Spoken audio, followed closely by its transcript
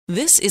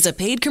This is a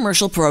paid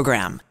commercial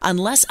program.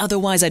 Unless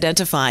otherwise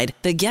identified,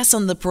 the guests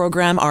on the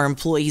program are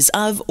employees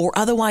of or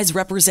otherwise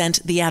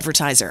represent the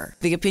advertiser.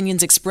 The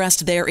opinions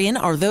expressed therein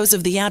are those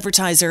of the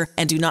advertiser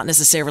and do not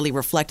necessarily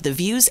reflect the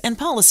views and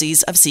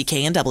policies of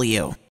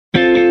CKNW.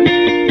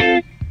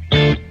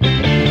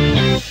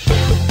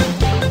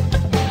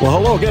 Well,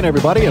 hello again,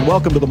 everybody, and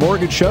welcome to the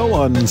Mortgage Show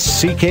on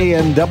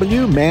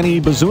CKNW. Manny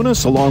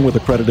Bazunas, along with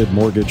accredited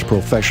mortgage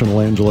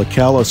professional Angela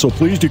Calla. So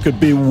pleased you could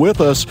be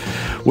with us.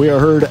 We are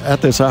heard at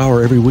this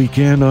hour every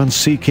weekend on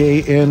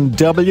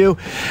CKNW.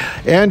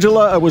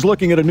 Angela, I was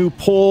looking at a new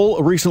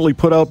poll recently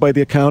put out by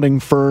the accounting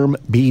firm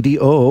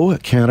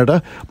BDO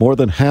Canada. More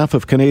than half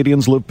of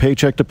Canadians live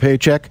paycheck to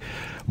paycheck.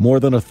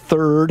 More than a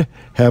third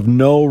have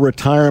no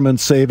retirement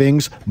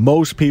savings.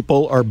 Most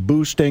people are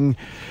boosting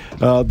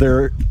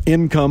their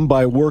income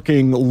by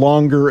working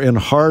longer and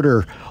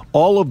harder.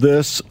 All of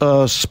this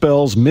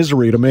spells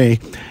misery to me.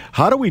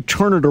 How do we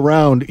turn it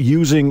around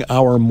using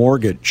our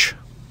mortgage?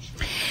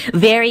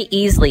 Very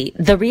easily.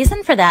 The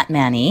reason for that,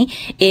 Manny,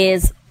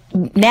 is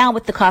now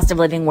with the cost of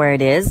living where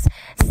it is,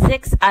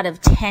 6 out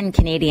of 10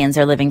 Canadians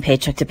are living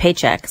paycheck to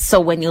paycheck. So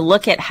when you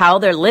look at how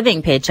they're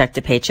living paycheck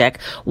to paycheck,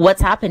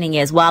 what's happening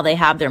is while they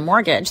have their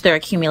mortgage, they're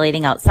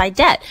accumulating outside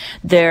debt.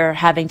 They're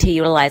having to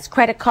utilize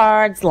credit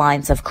cards,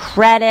 lines of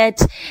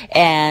credit,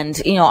 and,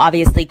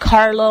 obviously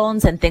car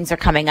loans, and things are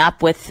coming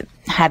up with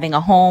having a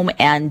home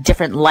and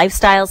different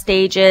lifestyle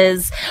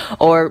stages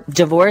or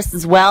divorce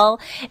as well.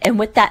 And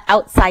with that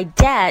outside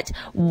debt,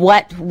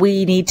 what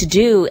we need to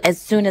do as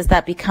soon as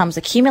that becomes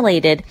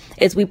accumulated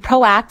is we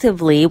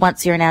proactively,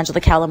 once you're an Angela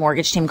Calla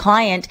Mortgage Team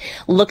client,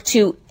 look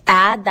to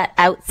add that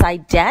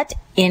outside debt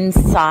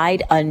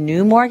inside a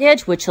new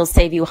mortgage, which will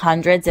save you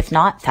hundreds, if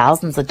not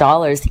thousands of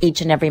dollars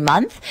each and every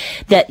month,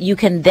 that you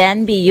can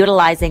then be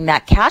utilizing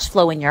that cash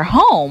flow in your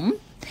home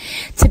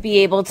to be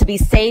able to be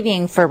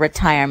saving for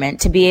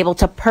retirement, to be able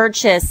to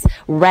purchase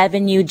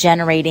revenue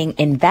generating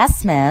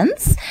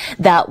investments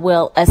that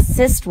will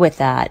assist with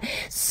that.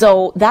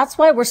 So that's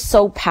why we're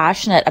so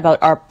passionate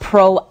about our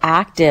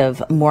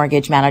proactive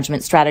mortgage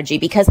management strategy,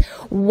 because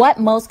what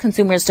most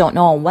consumers don't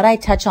know, and what I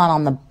touch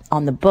on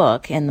the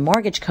book in the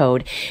mortgage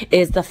code,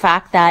 is the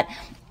fact that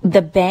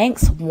the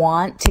banks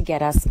want to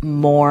get us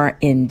more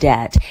in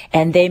debt,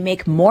 and they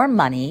make more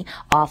money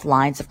off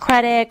lines of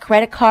credit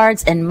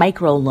cards, and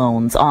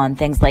microloans on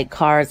things like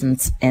cars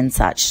and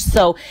such.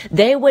 So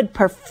they would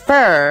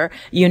prefer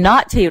you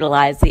not to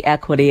utilize the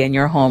equity in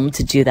your home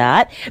to do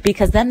that,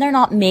 because then they're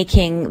not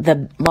making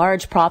the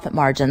large profit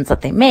margins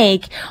that they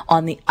make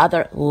on the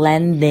other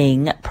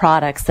lending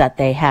products that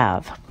they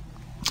have.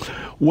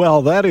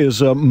 Well, that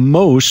is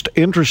most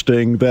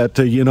interesting that,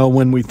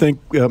 when we think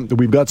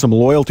we've got some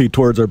loyalty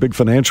towards our big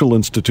financial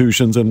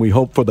institutions and we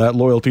hope for that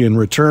loyalty in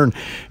return,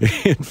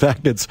 in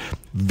fact, it's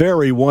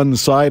very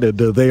one-sided.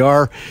 They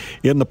are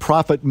in the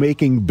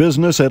profit-making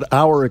business at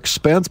our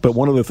expense, but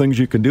one of the things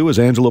you can do, as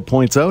Angela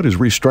points out, is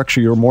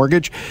restructure your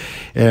mortgage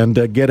and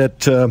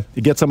get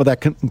some of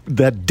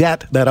that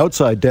debt, that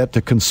outside debt,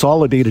 to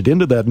consolidate it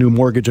into that new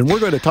mortgage. And we're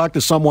going to talk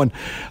to someone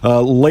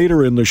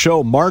later in the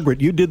show.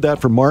 Margaret, you did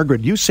that for Margaret.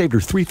 You saved her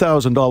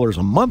 $3,000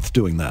 a month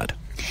doing that.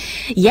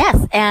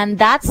 Yes, and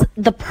that's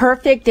the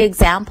perfect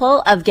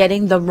example of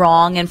getting the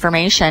wrong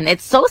information.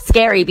 It's so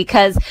scary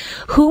because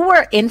who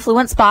we're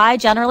influenced by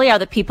generally are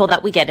the people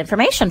that we get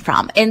information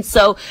from. And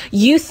so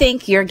you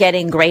think you're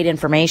getting great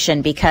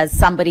information because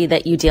somebody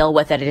that you deal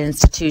with at an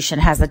institution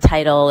has a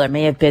title or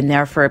may have been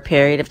there for a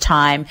period of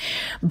time.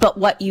 But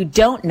what you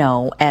don't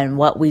know, and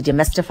what we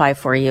demystify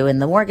for you in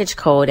the mortgage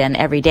code and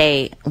every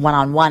day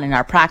one-on-one in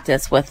our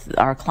practice with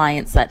our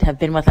clients that have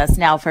been with us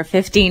now for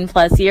 15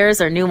 plus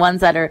years, or new ones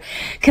that are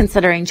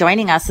considering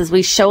joining us, is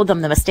we show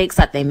them the mistakes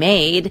that they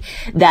made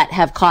that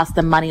have cost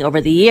them money over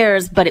the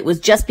years, but it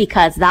was just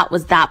because that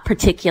was that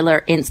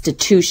particular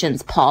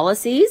institution's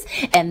policies,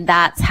 and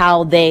that's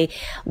how they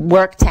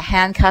work to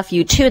handcuff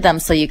you to them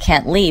so you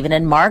can't leave. And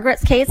in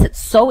Margaret's case, it's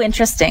so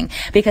interesting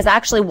because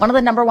actually one of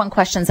the number one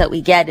questions that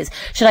we get is,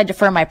 should I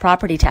defer my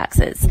property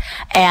taxes?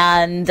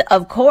 And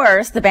of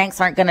course, the banks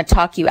aren't going to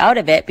talk you out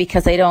of it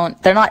because they're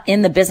not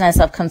in the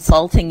business of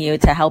consulting you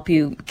to help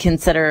you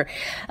consider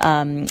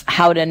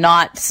how to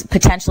not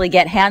potentially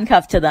get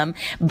handcuffed to them.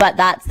 But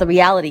that's the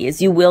reality,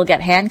 is you will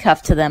get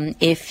handcuffed to them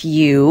if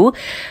you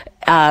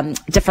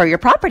defer your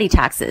property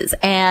taxes.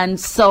 And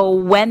so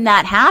when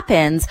that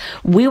happens,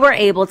 we were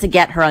able to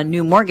get her a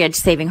new mortgage,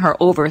 saving her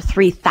over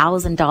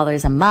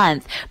 $3,000 a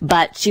month.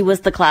 But she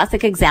was the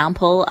classic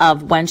example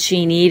of when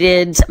she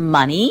needed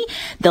money,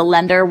 the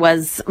lender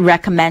was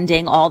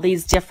recommending all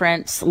these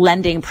different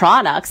lending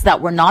products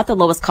that were not the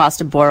lowest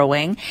cost of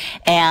borrowing.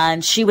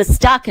 And she was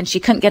stuck and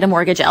she couldn't get a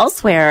mortgage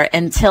elsewhere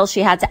until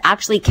she had to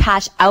actually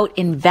cash out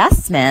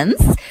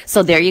investments.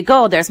 So there you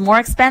go. There's more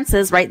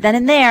expenses right then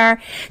and there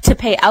to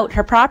pay out out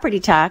her property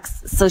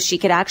tax so she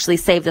could actually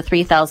save the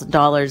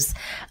 $3,000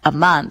 a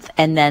month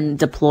and then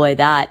deploy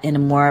that in a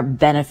more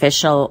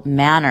beneficial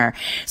manner.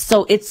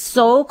 So it's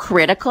so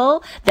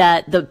critical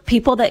that the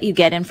people that you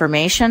get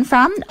information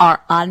from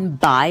are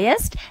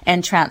unbiased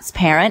and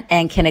transparent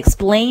and can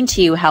explain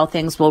to you how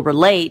things will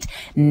relate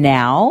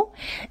now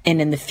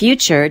and in the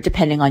future,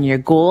 depending on your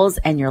goals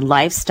and your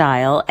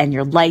lifestyle and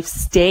your life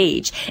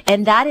stage.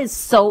 And that is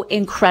so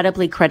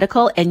incredibly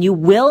critical, and you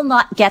will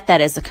not get that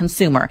as a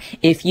consumer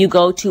if you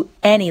go to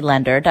any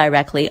lender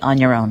directly on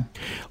your own.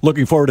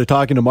 Looking forward to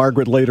talking to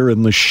Margaret later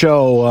in the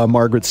show.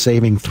 Margaret's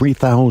saving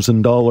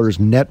 $3,000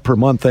 net per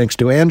month thanks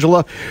to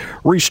Angela.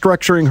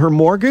 Restructuring her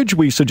mortgage.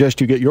 We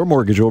suggest you get your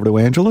mortgage over to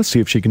Angela. See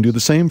if she can do the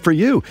same for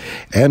you.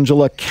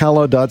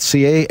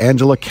 AngelaCalla.ca.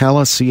 Angela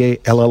Calla,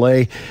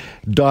 CALLA.ca.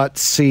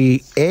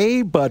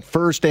 But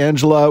first,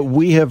 Angela,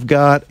 we have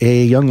got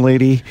a young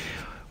lady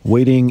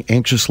waiting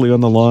anxiously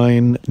on the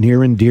line,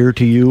 near and dear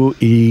to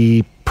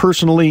you,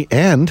 personally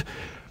and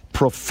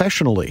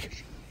professionally.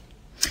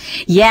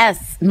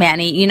 Yes,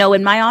 Manny. You know,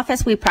 in my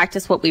office, we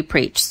practice what we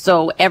preach.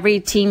 So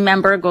every team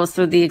member goes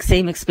through the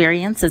same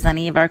experience as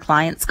any of our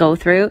clients go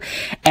through.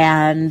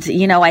 And,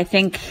 you know, I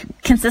think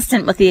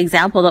consistent with the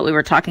example that we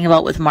were talking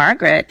about with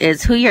Margaret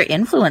is who you're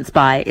influenced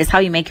by is how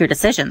you make your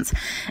decisions.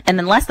 And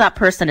unless that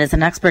person is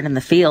an expert in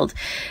the field,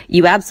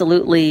 you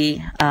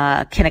absolutely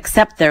can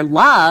accept their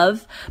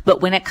love.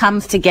 But when it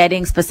comes to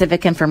getting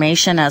specific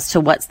information as to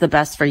what's the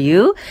best for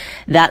you,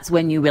 that's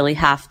when you really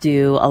have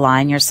to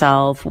align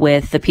yourself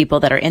with the people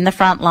that are in the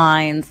front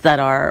lines, that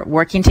are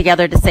working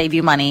together to save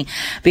you money.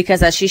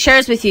 Because as she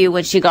shares with you,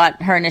 when she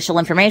got her initial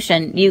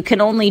information, you can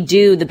only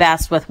do the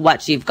best with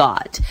what you've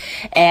got.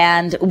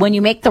 And when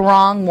you make the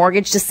wrong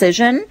mortgage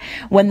decision,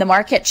 when the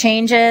market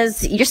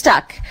changes, you're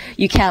stuck.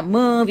 You can't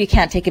move, you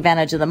can't take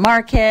advantage of the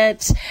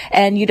market,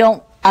 and you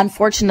don't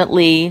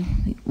unfortunately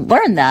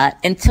learn that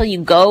until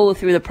you go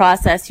through the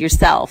process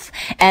yourself.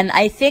 And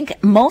I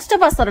think most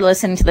of us that are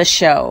listening to the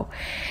show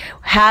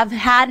have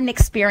had an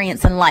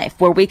experience in life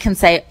where we can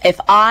say, if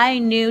I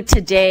knew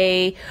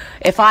today,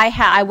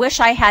 I wish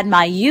I had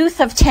my youth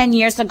of 10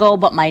 years ago,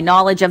 but my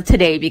knowledge of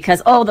today,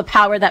 because, the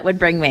power that would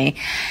bring me.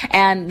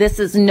 And this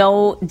is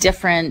no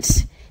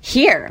different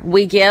here.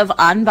 We give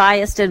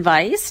unbiased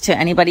advice to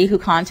anybody who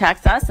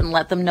contacts us and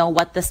let them know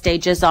what the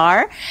stages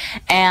are.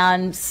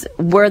 And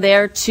we're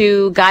there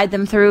to guide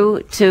them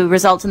through to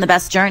result in the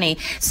best journey.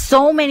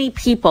 So many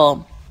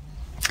people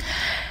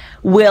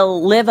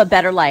will live a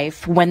better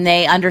life when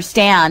they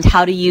understand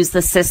how to use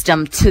the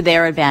system to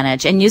their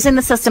advantage. And using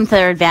the system to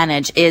their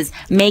advantage is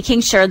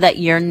making sure that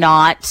you're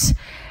not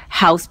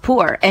house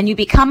poor. And you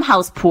become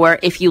house poor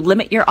if you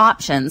limit your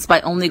options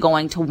by only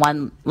going to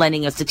one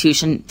lending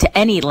institution, to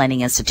any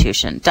lending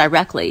institution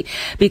directly,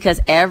 because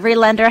every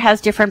lender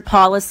has different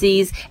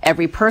policies.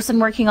 Every person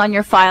working on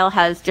your file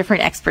has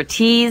different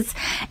expertise,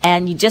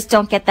 and you just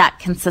don't get that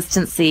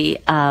consistency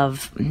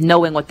of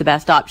knowing what the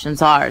best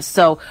options are.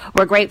 So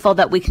we're grateful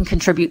that we can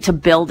contribute to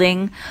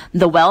building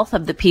the wealth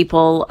of the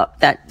people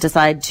that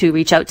decide to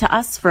reach out to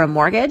us for a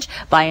mortgage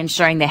by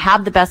ensuring they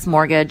have the best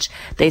mortgage.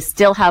 They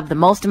still have the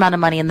most amount of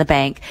money in the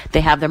bank.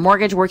 They have their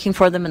mortgage working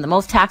for them in the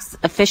most tax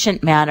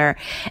efficient manner,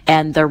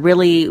 and they're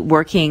really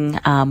working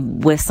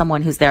with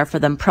someone who's there for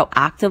them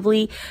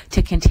proactively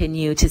to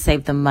continue to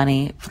save them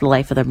money for the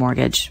life of their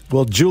mortgage.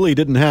 Well, Julie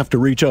didn't have to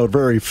reach out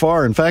very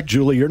far. In fact,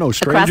 Julie, you're no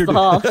stranger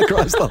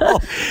across the hall.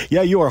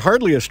 Yeah, you are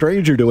hardly a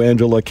stranger to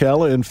Angela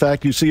Calla. In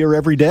fact, you see her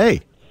every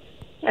day.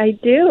 I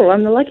do.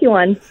 I'm the lucky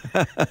one.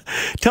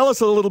 Tell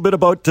us a little bit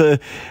about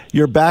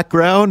your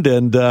background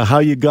and how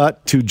you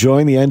got to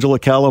join the Angela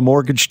Calla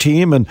mortgage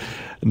team, and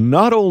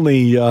not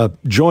only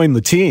join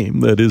the team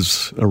that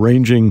is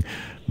arranging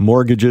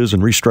mortgages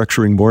and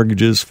restructuring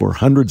mortgages for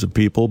hundreds of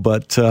people,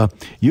 but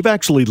you've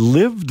actually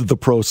lived the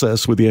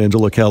process with the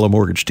Angela Calla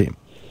mortgage team.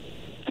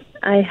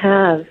 I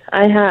have.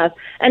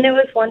 And it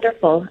was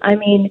wonderful. I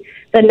mean,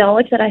 the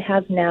knowledge that I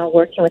have now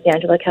working with the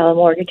Angela Calla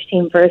mortgage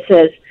team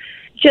versus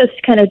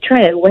just kind of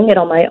trying to wing it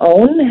on my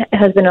own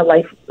has been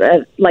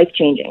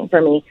life-changing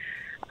for me.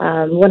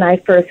 When I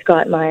first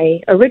got my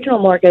original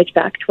mortgage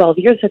back 12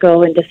 years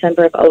ago in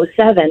December of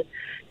 2007,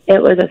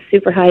 it was a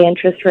super high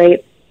interest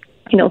rate,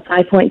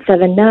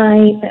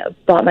 5.79,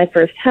 bought my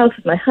first house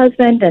with my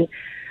husband, and,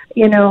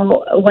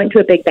 went to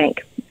a big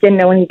bank. Didn't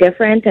know any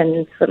different, and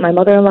it's what my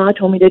mother-in-law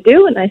told me to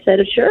do, and I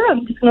said, sure,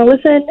 I'm just going to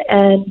listen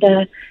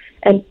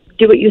and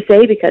do what you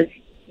say because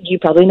you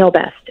probably know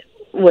best,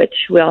 which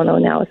we all know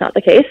now is not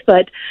the case.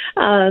 But,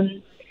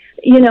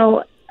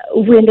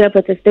 we ended up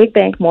with this big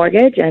bank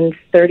mortgage, and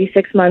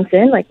 36 months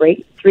in,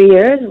 3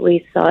 years,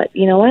 we thought,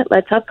 you know what,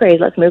 let's upgrade.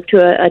 Let's move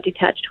to a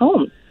detached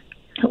home.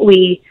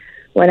 We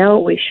went out,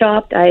 we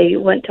shopped. I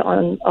went to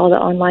all the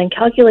online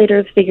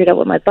calculators, figured out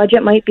what my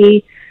budget might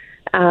be,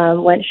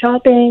 went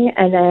shopping,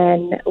 and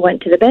then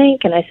went to the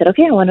bank, and I said,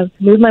 okay, I want to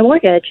move my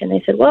mortgage. And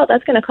they said, well,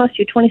 that's going to cost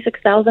you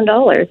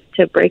 $26,000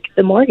 to break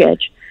the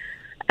mortgage.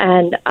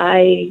 And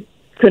I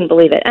couldn't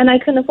believe it, and I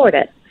couldn't afford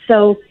it.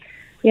 So,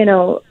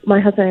 my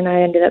husband and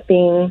I ended up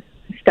being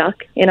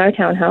stuck in our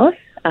townhouse.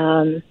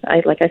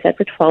 Like I said,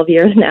 for 12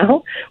 years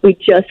now. We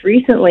just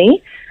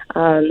recently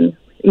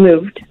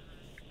moved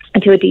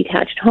into a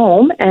detached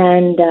home,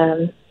 and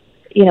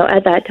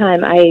at that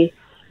time I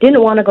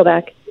didn't want to go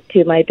back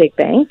to my big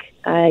bank.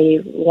 I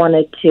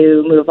wanted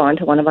to move on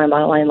to one of our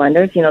monoline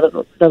lenders,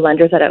 the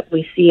lenders that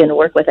we see and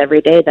work with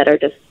every day that are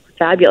just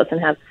fabulous and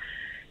have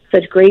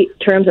such great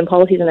terms and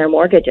policies in their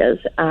mortgages.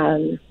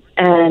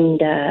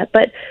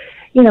 But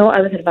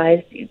I was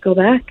advised, go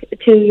back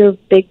to your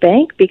big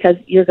bank because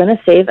you're going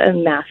to save a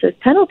massive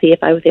penalty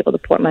if I was able to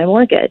port my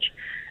mortgage,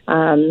 in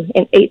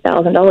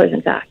 $8,000,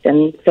 in fact.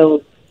 And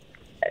so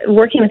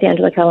working with the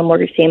Angela Calla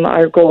mortgage team,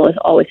 our goal is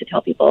always to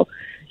tell people,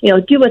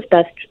 do what's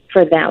best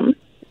for them,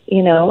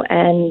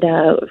 and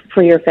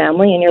for your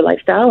family and your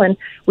lifestyle. And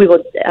we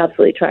will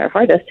absolutely try our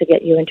hardest to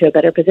get you into a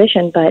better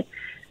position. But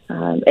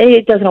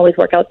it doesn't always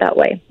work out that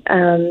way.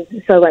 So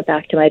I went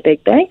back to my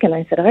big bank and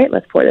I said, all right,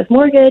 let's port this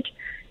mortgage.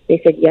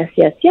 They said, yes,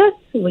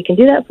 we can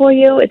do that for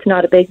you. It's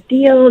not a big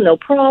deal. No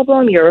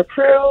problem. You're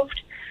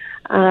approved.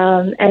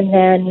 And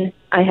then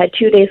I had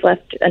 2 days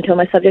left until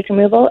my subject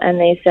removal, and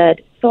they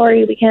said,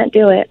 sorry, we can't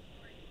do it.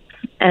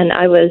 And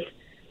I was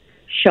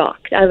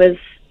shocked. I was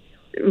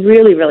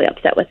really, really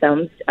upset with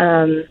them.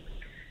 And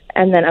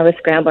then I was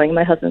scrambling.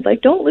 My husband's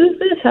like, don't lose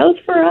this house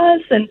for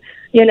us. And,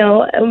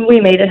 we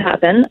made it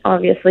happen.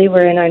 Obviously,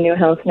 we're in our new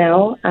house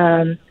now.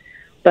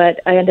 But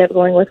I ended up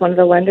going with one of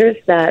the lenders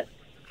that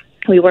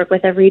we work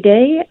with every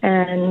day,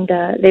 and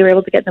they were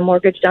able to get the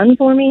mortgage done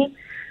for me,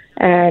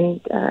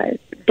 and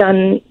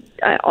done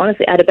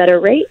honestly at a better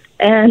rate,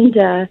 and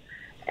I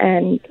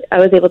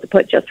was able to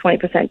put just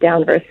 20%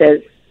 down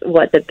versus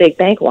what the big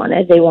bank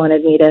wanted. They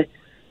wanted me to.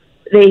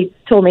 They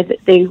told me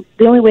that the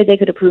only way they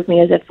could approve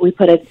me is if we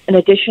put an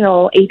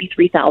additional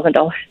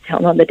 $83,000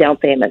 down on the down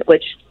payment,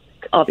 which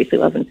obviously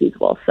wasn't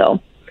feasible.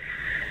 So.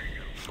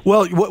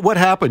 Well, what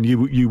happened?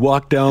 You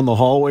walked down the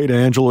hallway to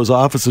Angela's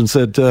office and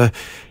said,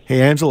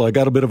 hey, Angela, I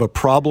got a bit of a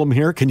problem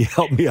here. Can you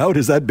help me out?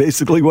 Is that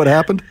basically what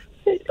happened?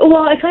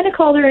 Well, I kind of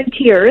called her in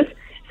tears,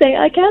 saying,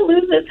 I can't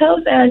lose this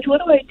house, Ange.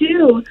 What do I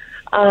do?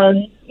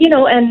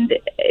 And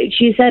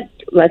she said,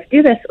 let's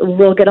do this.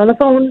 We'll get on the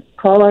phone,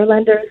 call our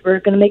lenders. We're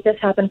going to make this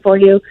happen for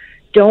you.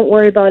 Don't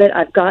worry about it.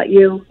 I've got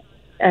you.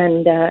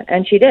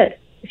 And she did.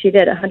 She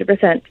did,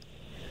 100%.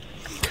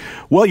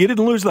 Well, you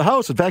didn't lose the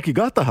house. In fact, you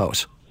got the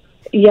house.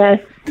 Yes.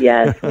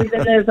 We've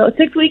been there about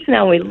 6 weeks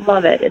now. We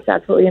love it. It's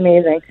absolutely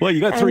amazing. Well, you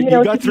got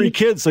three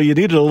kids, so you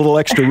needed a little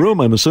extra room,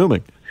 I'm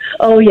assuming.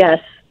 Oh, yes.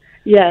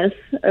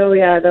 Oh,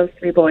 yeah, those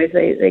three boys,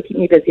 they keep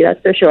me busy,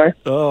 that's for sure.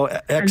 Oh,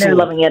 excellent. And they're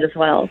loving it as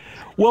well.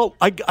 Well,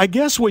 I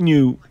guess when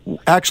you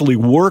actually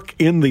work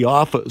in the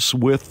office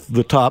with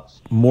the top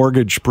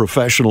mortgage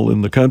professional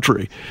in the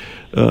country,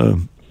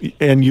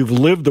 and you've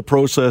lived the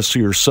process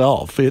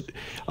yourself,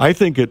 I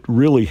think it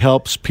really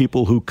helps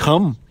people who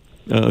come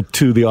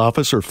to the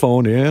office or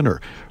phone in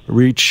or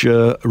reach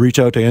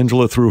out to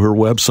Angela through her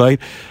website.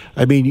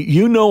 I mean,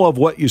 you know of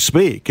what you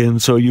speak,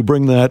 and so you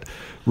bring that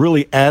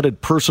really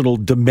added personal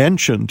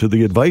dimension to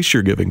the advice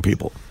you're giving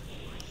people.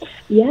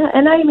 Yeah,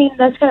 and I mean,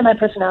 that's kind of my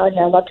personality.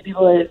 I love to be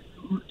able to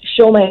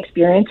show my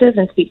experiences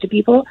and speak to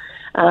people.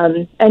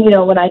 And,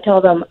 when I tell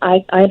them,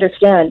 I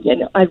understand,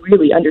 I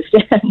really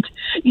understand,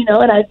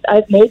 and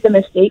I've made the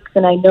mistakes,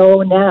 and I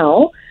know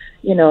now,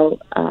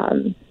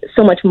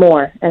 so much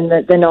more, and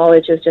the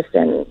knowledge has just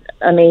been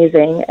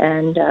amazing.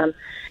 And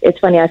it's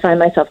funny, I find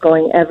myself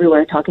going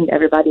everywhere, talking to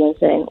everybody and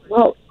saying,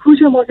 well, who's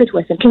your mortgage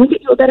with? And can we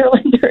get you a better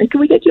lender? And can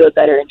we get you a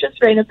better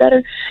interest rate, a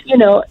better,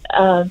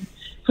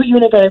 put you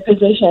in a better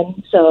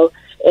position? So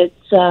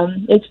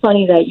it's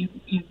funny that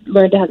you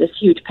learn to have this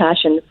huge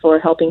passion for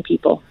helping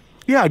people.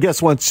 Yeah, I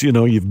guess once,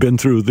 you've been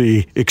through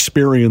the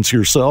experience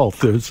yourself,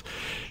 there's,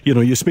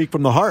 you speak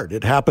from the heart.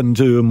 It happened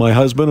to my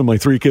husband and my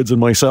three kids and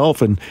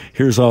myself, and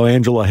here's how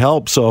Angela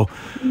helped. So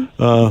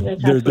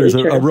there's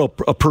a real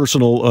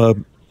personal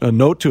a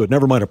note to it,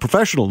 never mind a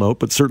professional note,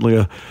 but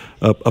certainly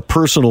a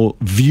personal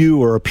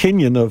view or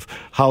opinion of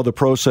how the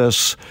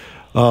process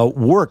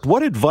worked.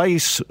 What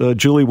advice,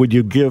 Julie, would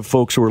you give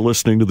folks who are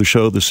listening to the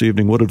show this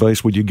evening? What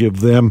advice would you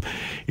give them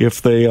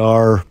if they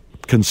are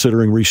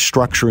considering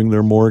restructuring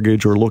their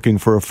mortgage or looking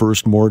for a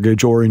first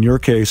mortgage, or in your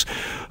case,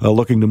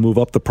 looking to move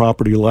up the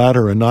property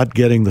ladder and not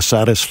getting the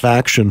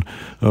satisfaction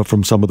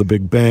from some of the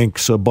big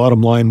banks?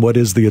 Bottom line, what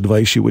is the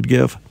advice you would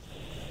give?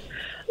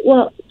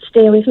 Well,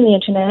 stay away from the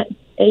internet.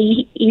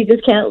 You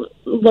just can't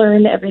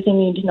learn everything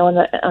you need to know on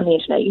the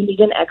internet. You need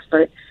an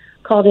expert.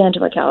 Call the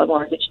Angela Calla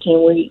mortgage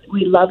team.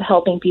 We love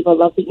helping people,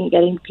 love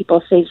getting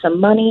people save some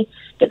money,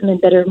 get them in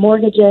better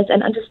mortgages,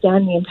 and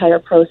understand the entire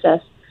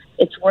process.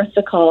 It's worth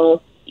the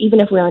call. Even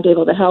if we aren't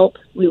able to help,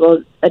 we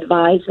will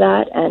advise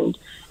that and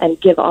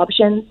give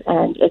options,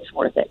 and it's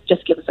worth it.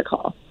 Just give us a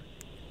call.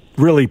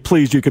 Really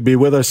pleased you could be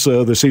with us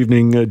this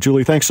evening,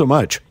 Julie. Thanks so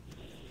much.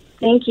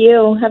 Thank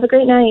you. Have a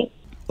great night.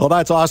 Well,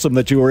 that's awesome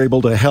that you were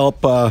able to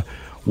help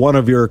one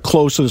of your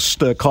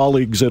closest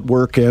colleagues at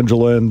work,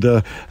 Angela,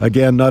 and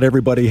again, not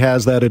everybody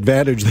has that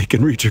advantage. They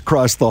can reach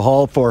across the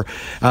hall for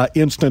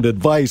instant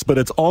advice, but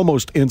it's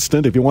almost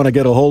instant. If you want to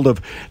get a hold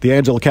of the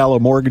Angela Calla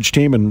mortgage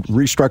team and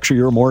restructure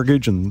your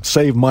mortgage and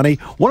save money,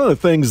 one of the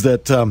things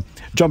that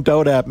jumped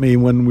out at me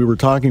when we were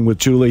talking with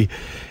Julie,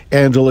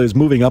 Angela, is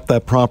moving up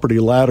that property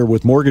ladder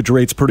with mortgage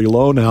rates pretty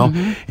low now,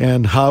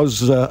 and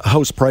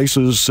house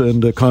prices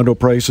and condo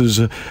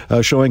prices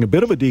showing a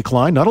bit of a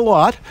decline. Not a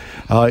lot.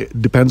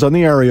 Depends on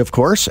the area, of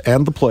course,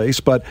 and the place.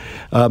 But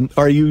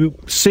are you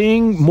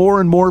seeing more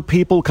and more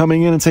people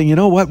coming in and saying, you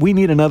know what, we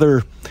need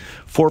another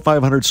 400 or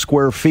 500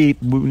 square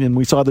feet, and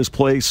we saw this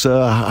place.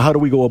 How do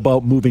we go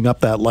about moving up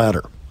that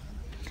ladder?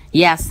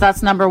 Yes,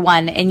 that's number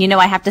one. And,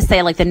 I have to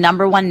say, like, the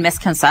number one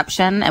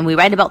misconception, and we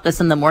write about this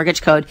in the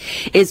mortgage code,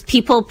 is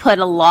people put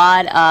a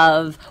lot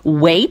of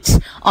weight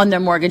on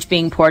their mortgage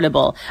being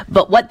portable.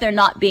 But what they're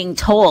not being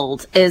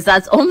told is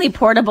that's only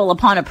portable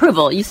upon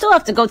approval. You still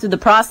have to go through the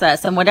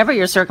process, and whatever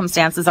your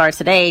circumstances are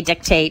today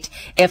dictate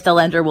if the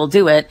lender will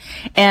do it.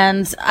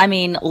 And,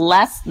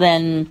 less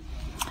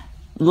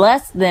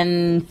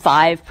than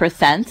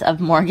 5%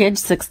 of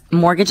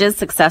mortgages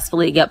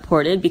successfully get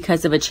ported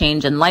because of a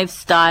change in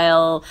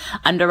lifestyle,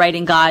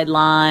 underwriting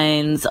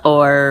guidelines,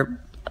 or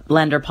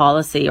lender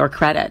policy or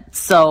credit.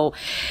 So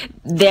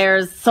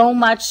there's so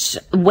much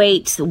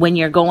weight when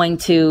you're going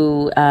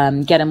to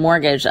get a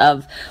mortgage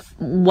of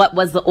what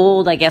was the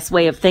old,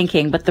 way of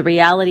thinking. But the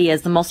reality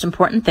is the most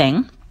important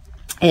thing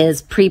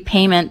is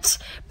prepayment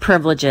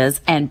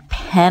privileges and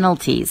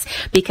penalties.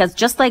 Because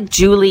just like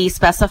Julie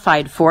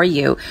specified for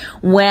you,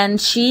 when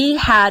she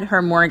had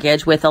her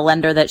mortgage with a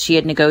lender that she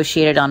had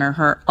negotiated on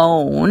her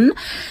own,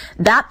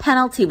 that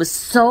penalty was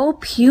so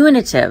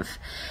punitive,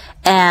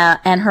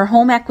 and her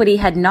home equity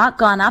had not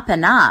gone up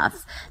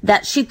enough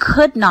that she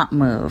could not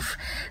move.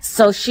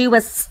 So she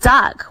was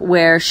stuck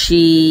where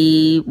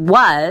she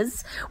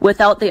was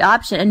without the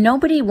option. And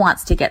nobody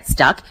wants to get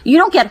stuck. You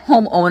don't get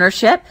home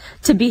ownership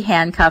to be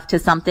handcuffed to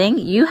something.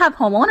 You have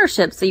home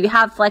ownership, so you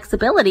have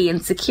flexibility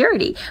and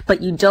security,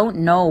 but you don't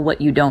know what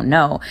you don't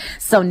know.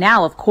 So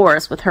now, of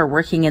course, with her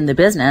working in the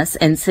business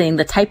and seeing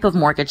the type of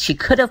mortgage she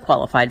could have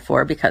qualified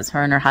for, because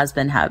her and her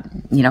husband have,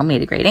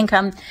 made a great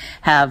income,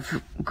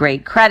 have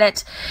great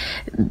credit,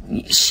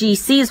 she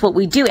sees what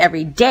we do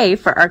every day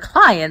for our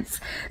clients.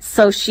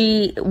 So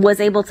she was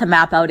able to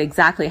map out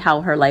exactly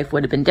how her life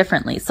would have been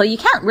differently. So you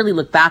can't really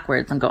look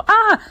backwards and go,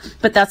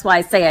 but that's why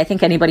I say, I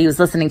think anybody who's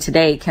listening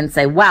today can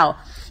say, wow,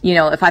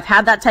 if I've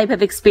had that type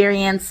of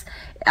experience,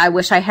 I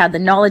wish I had the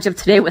knowledge of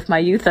today with my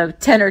youth of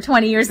 10 or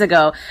 20 years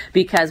ago,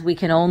 because we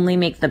can only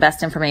make the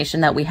best information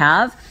that we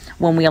have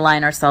when we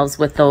align ourselves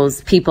with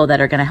those people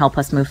that are going to help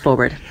us move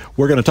forward.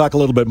 We're going to talk a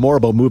little bit more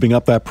about moving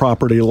up that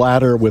property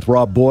ladder with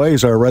Rob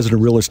Boies, our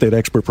resident real estate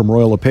expert from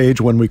Royal LePage,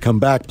 when we come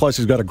back. Plus,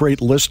 he's got a great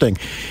listing.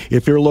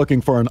 If you're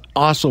looking for an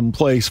awesome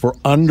place for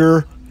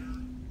under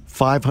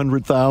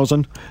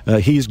 $500,000,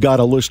 he's got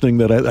a listing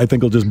that I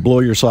think will just blow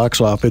your socks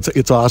off.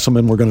 It's awesome,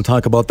 and we're going to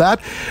talk about that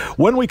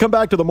when we come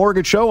back to the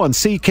Mortgage Show on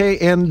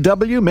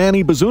CKNW.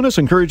 Manny Bazunas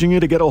encouraging you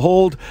to get a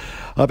hold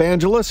of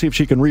Angela, see if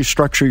she can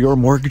restructure your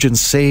mortgage and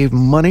save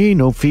money.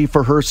 No fee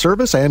for her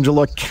service.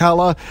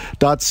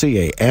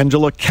 AngelaCalla.ca.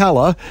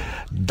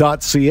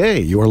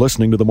 AngelaCalla.ca. You are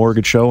listening to the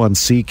Mortgage Show on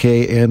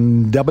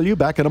CKNW.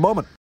 Back in a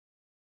moment.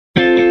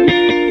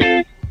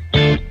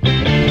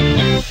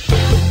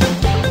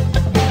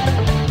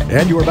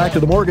 And you are back to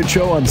the Mortgage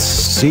Show on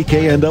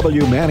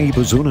CKNW. Manny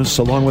Bazunas,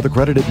 along with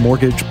accredited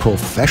mortgage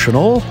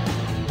professional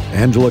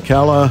Angela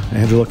Calla,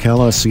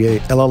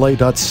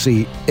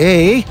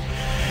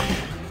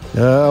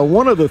 AngelaCalla.ca.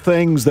 One of the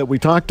things that we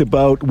talked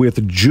about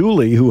with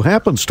Julie, who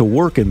happens to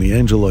work in the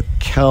Angela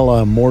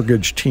Calla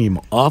mortgage team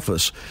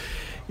office,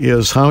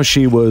 is how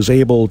she was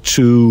able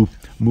to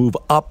move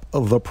up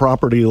the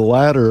property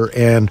ladder,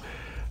 and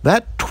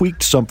that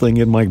tweaked something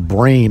in my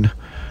brain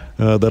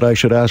that I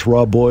should ask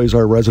Rob Boies,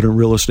 our resident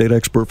real estate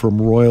expert from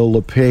Royal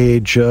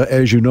LePage.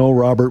 As you know,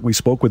 Robert, we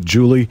spoke with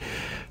Julie,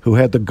 who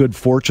had the good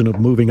fortune of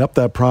moving up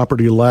that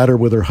property ladder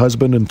with her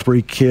husband and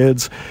 3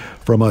 kids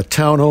from a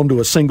townhome to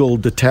a single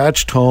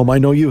detached home. I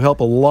know you help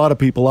a lot of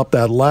people up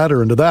that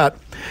ladder into that.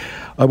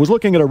 I was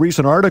looking at a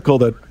recent article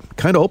that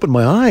kind of opened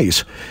my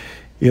eyes.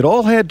 It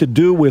all had to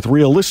do with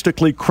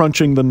realistically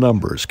crunching the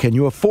numbers. Can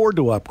you afford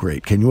to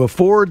upgrade? Can you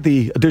afford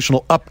the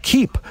additional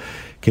upkeep?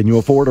 Can you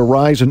afford a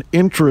rise in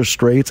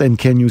interest rates? And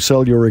can you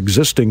sell your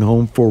existing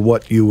home for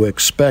what you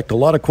expect? A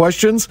lot of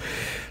questions.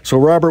 So,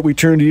 Robert, we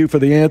turn to you for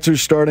the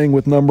answers, starting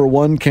with number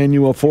 1. Can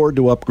you afford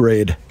to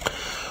upgrade?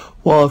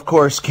 Well, of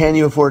course, can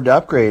you afford to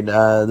upgrade?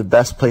 The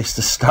best place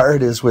to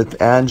start is with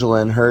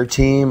Angela and her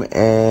team,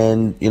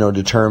 and,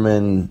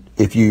 determine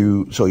if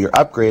you're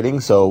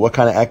upgrading. So what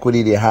kind of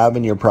equity do you have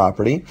in your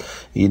property?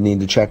 You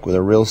need to check with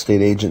a real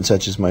estate agent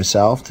such as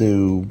myself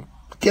to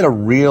get a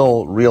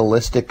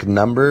realistic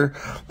number.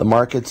 The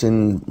market's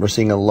we're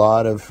seeing a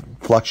lot of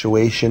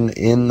fluctuation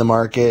in the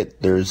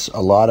market. There's a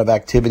lot of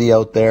activity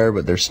out there,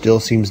 but there still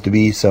seems to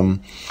be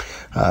some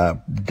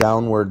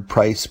downward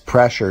price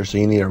pressure. So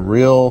you need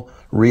a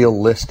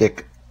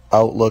realistic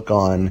outlook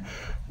on,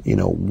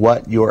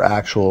 what your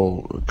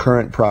actual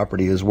current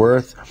property is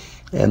worth,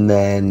 and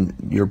then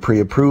your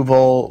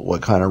pre-approval,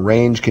 what kind of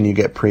range can you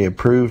get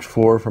pre-approved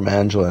for from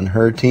Angela and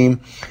her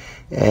team.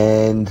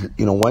 And,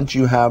 once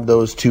you have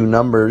those two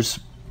numbers,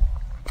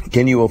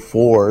 can you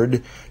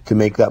afford to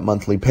make that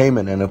monthly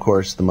payment? And of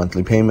course, the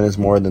monthly payment is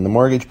more than the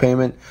mortgage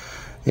payment.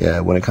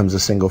 When it comes to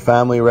single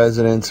family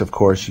residence, of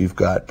course, you've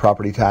got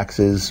property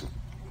taxes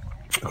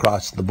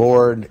across the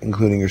board,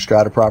 including your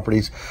strata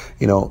properties.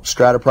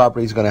 Strata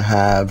property is going to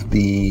have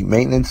the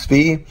maintenance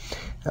fee.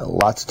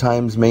 Lots of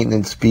times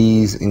maintenance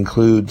fees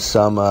include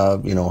some,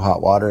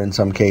 hot water in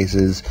some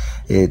cases.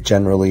 It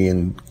generally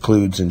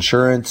includes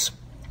insurance.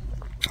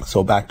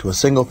 So back to a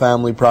single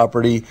family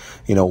property,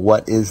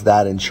 what is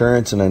that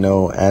insurance? And I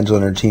know Angela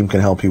and her team can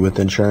help you with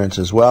insurance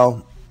as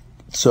well.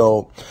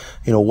 So,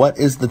 what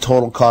is the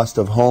total cost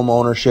of home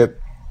ownership?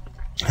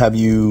 Have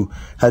you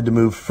had to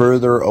move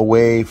further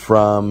away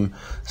from,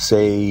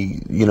 say,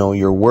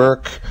 your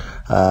work?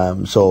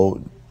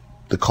 So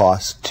the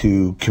cost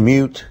to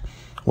commute,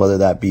 whether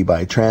that be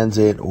by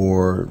transit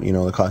or,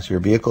 the cost of your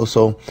vehicle.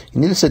 So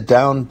you need to sit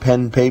down,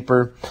 pen,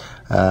 paper,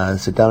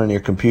 sit down on your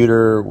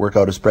computer, work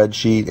out a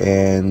spreadsheet,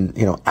 and,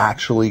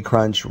 actually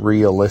crunch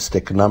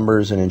realistic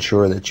numbers and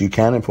ensure that you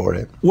can afford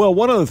it. Well,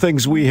 one of the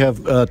things we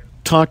have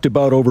talked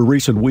about over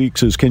recent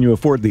weeks is, can you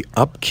afford the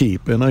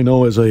upkeep? And I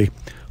know as a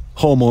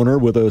homeowner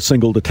with a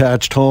single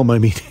detached home,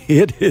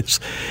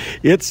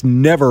 it's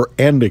never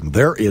ending.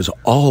 There is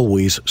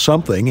always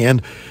something,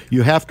 and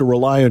you have to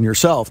rely on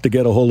yourself to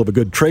get a hold of a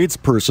good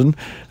tradesperson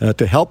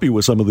to help you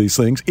with some of these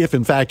things, if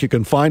in fact you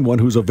can find one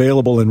who's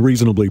available and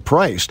reasonably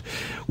priced.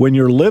 When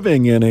you're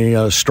living in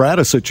a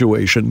strata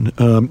situation,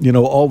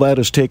 all that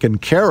is taken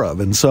care of,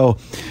 and so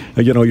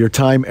your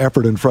time,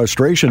 effort, and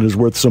frustration is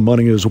worth some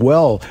money as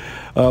well.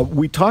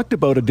 We talked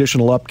about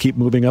additional upkeep,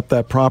 moving up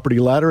that property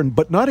ladder,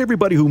 but not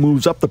everybody who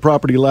moves up the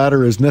property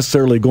ladder is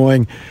necessarily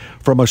going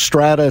from a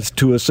strata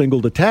to a single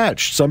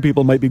detached. Some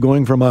people might be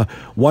going from a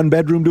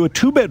one-bedroom to a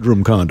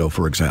two-bedroom condo,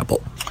 for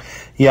example.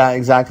 Yeah,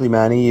 exactly,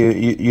 Manny.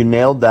 You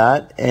nailed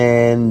that.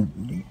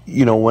 And,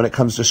 when it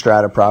comes to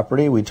strata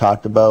property, we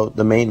talked about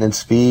the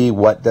maintenance fee.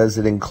 What does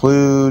it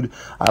include?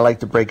 I like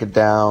to break it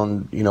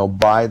down,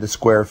 by the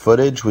square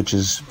footage, which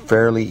is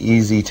fairly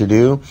easy to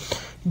do.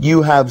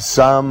 You have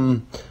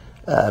some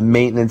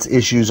maintenance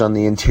issues on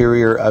the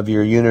interior of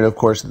your unit, of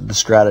course, the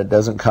strata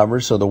doesn't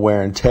cover, so the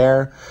wear and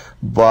tear.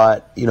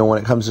 But, when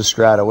it comes to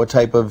strata, what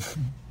type of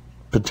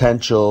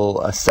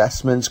potential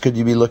assessments could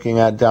you be looking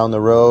at down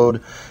the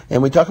road?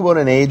 And we talk about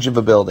an age of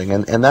a building,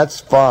 and that's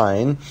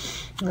fine.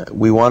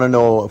 We want to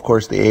know, of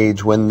course, the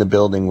age when the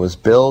building was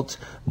built,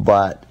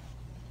 but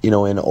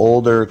in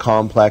older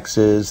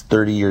complexes,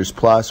 30 years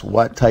plus,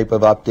 what type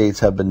of updates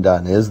have been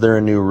done? Is there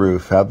a new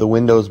roof? Have the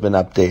windows been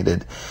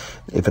updated?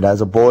 If it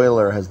has a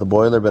boiler, has the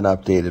boiler been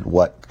updated?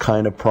 What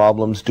kind of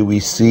problems do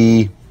we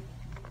see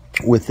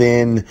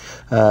within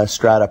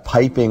strata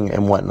piping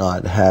and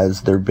whatnot?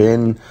 Has there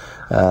been,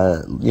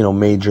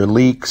 major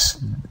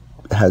leaks?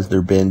 Has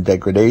there been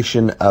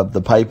degradation of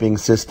the piping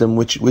system,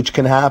 which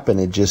can happen?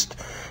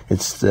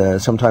 It's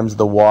sometimes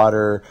the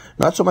water,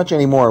 not so much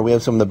anymore. We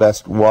have some of the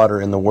best water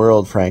in the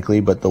world,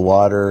 frankly, but the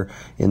water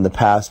in the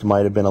past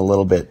might have been a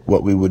little bit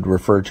what we would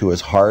refer to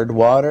as hard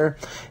water.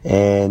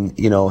 And,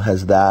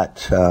 has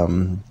that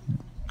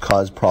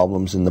caused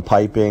problems in the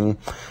piping?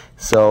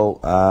 So,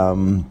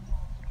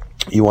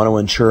 you want to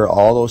ensure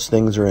all those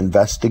things are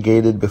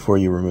investigated before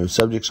you remove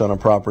subjects on a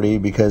property,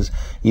 because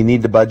you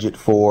need to budget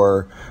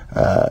for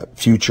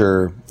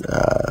future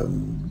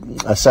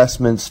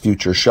assessments,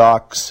 future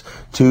shocks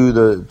to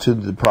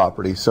the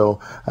property.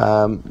 So,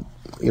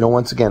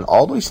 once again,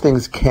 all these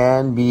things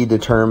can be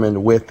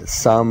determined with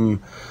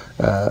some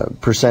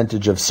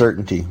percentage of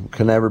certainty.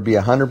 Can never be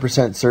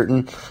 100%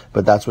 certain,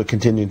 but that's what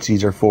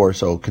contingencies are for.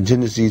 So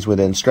contingencies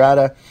within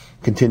strata,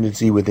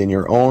 contingency within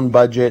your own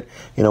budget.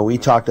 We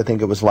talked, I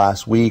think it was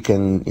last week,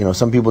 and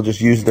some people just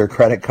use their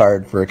credit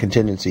card for a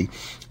contingency.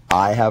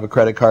 I have a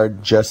credit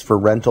card just for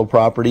rental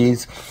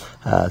properties.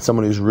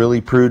 Someone who's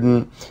really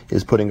prudent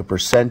is putting a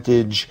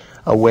percentage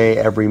away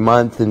every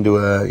month into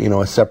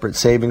a separate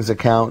savings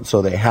account,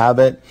 so they have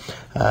it.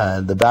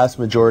 The vast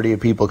majority of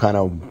people kind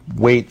of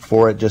wait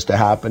for it just to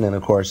happen, and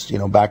of course,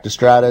 back to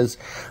stratas,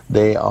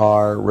 they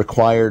are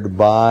required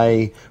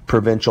by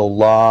provincial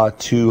law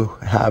to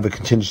have a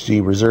contingency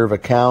reserve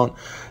account,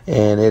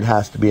 and it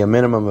has to be a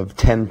minimum of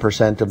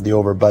 10% of the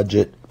over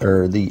budget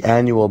or the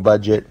annual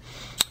budget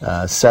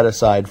set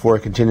aside for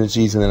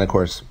contingencies, and then of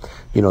course,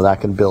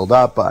 that can build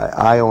up.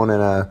 I own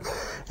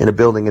in a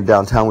building in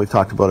downtown. We've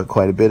talked about it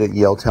quite a bit at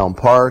Yaletown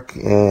Park,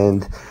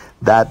 and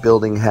that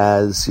building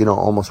has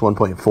almost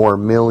 $1.4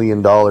 million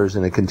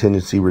in a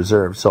contingency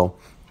reserve. So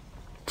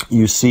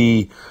you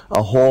see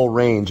a whole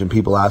range, and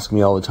people ask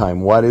me all the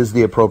time, what is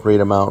the appropriate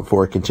amount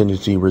for a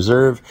contingency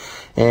reserve?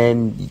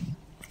 And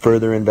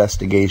further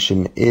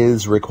investigation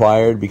is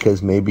required,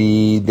 because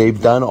maybe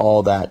they've done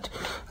all that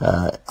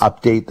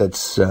update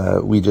that's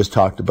we just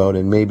talked about,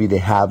 and maybe they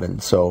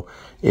haven't. So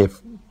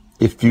if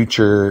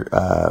future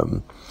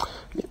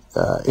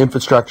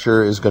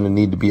infrastructure is going to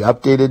need to be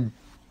updated,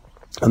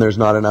 and there's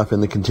not enough in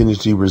the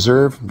contingency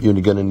reserve, you're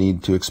going to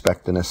need to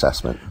expect an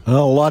assessment.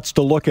 Well, lots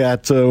to look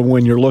at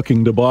when you're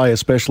looking to buy,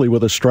 especially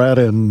with a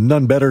strata, and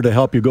none better to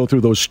help you go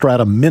through those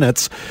strata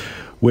minutes,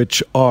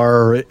 which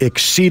are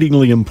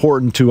exceedingly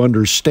important to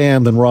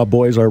understand, than Rob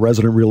Boies, our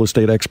resident real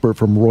estate expert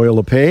from Royal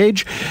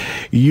LePage.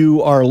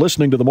 You are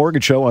listening to The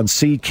Mortgage Show on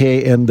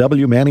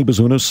CKNW. Manny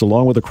Bazunas,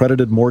 along with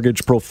accredited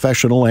mortgage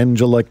professional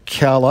Angela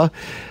Calla.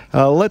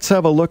 Let's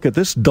have a look at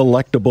this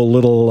delectable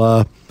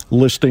little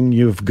listing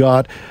you've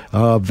got,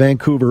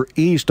 Vancouver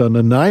East on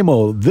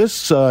Nanaimo.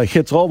 This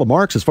hits all the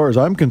marks as far as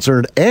I'm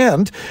concerned,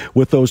 and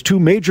with those two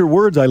major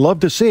words I love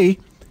to see,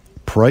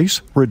 price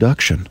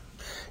reduction.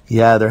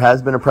 Yeah, there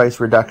has been a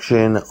price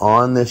reduction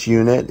on this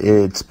unit.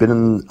 It's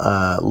been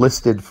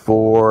listed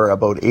for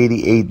about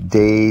 88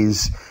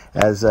 days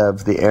as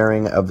of the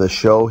airing of the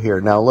show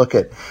here. Now look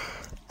at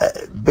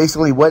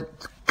basically what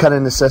kind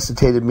of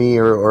necessitated me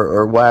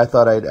or why I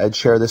thought I'd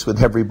share this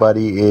with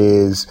everybody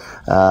is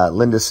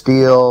Linda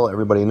Steele.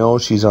 Everybody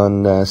knows she's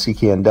on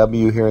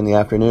CKNW here in the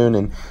afternoon,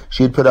 and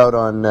she had put out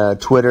on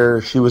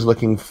Twitter she was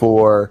looking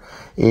for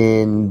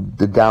in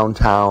the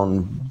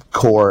downtown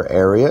core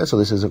area, so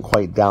this isn't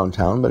quite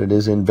downtown, but it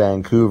is in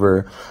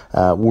Vancouver.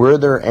 Were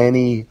there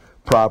any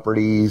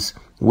properties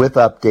with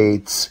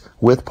updates,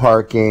 with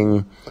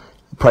parking,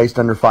 priced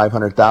under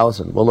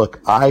 $500,000? Well,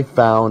 look, I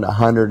found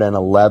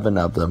 111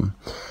 of them,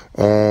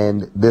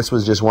 and this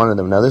was just one of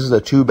them. Now, this is a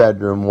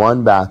 2-bedroom,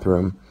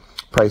 1-bathroom,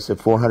 priced at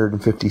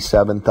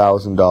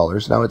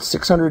 $457,000. Now, it's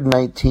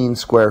 619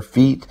 square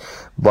feet,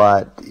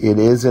 but it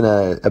is in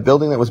a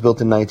building that was built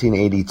in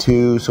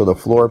 1982, so the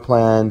floor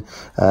plan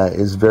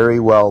is very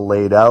well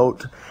laid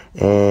out.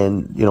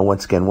 And, you know,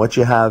 once again, what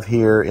you have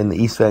here in the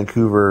East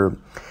Vancouver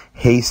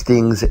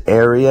Hastings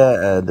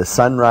area, the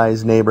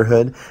Sunrise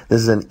neighborhood,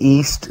 this is an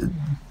east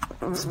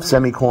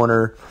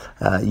semi-corner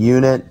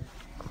unit.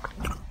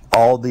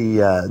 All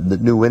the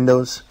new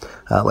windows,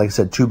 like I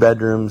said, 2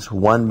 bedrooms,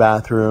 1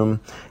 bathroom.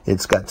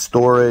 It's got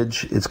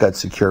storage. It's got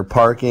secure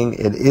parking.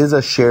 It is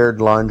a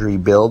shared laundry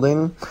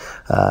building.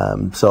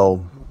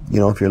 So, you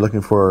know, if you're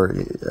looking for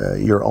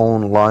your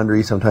own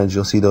laundry, sometimes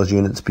you'll see those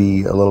units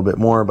be a little bit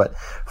more, but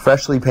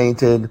freshly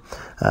painted,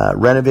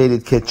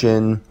 renovated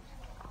kitchen.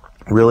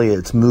 Really,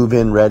 it's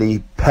move-in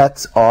ready.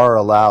 Pets are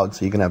allowed,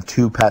 so you can have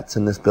 2 pets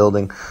in this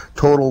building.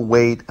 Total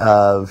weight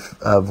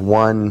of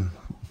one,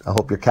 I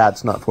hope your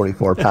cat's not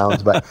 44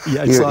 pounds, but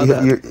yeah,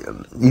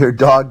 your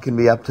dog can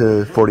be up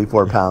to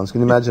 44 pounds. Can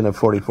you imagine a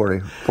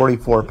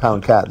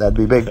 44-pound cat? That'd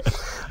be big.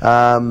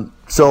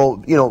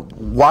 So, you know,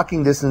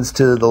 walking distance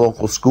to the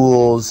local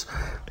schools.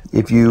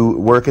 If you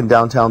work in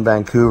downtown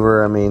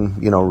Vancouver, I mean,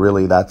 you know,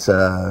 really that's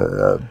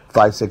a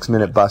 5-6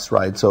 minute bus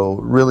ride. So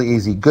really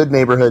easy. Good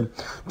neighborhood.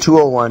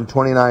 201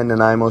 29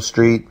 Nanaimo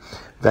Street,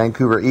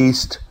 Vancouver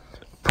East.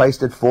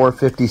 Priced at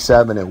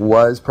 $457. It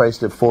was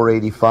priced at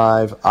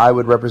 $485. I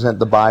would represent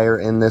the buyer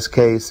in this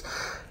case.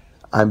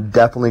 I'm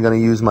definitely going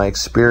to use my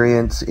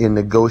experience in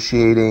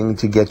negotiating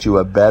to get you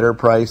a better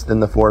price than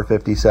the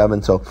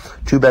 $457. So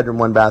 2-bedroom,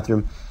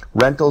 1-bathroom.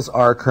 Rentals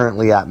are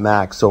currently at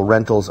max, so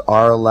rentals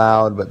are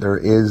allowed, but there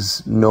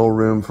is no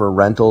room for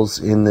rentals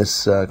in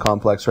this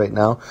complex right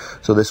now.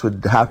 So this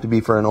would have to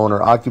be for an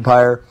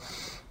owner-occupier.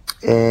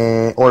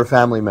 Or a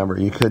family member.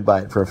 You could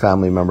buy it for a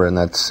family member, and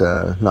that's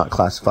not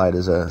classified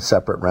as a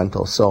separate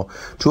rental. So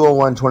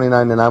 201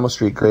 29 Nanaimo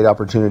Street, great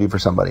opportunity for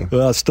somebody.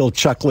 Still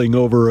chuckling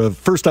over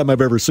first time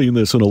I've ever seen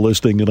this in a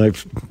listing, and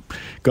I've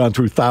gone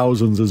through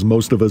thousands, as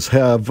most of us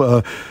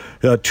have.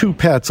 2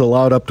 pets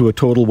allowed up to a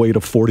total weight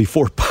of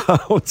 44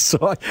 pounds.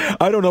 So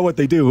I don't know what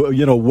they do.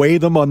 You know, weigh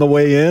them on the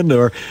way in,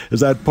 or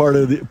is that part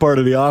of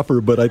the offer?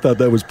 But I thought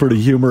that was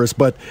pretty humorous.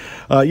 But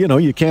you know,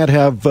 you can't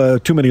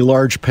have too many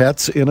large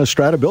pets in a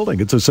strata building.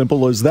 It's as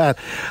simple as that.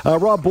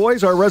 Rob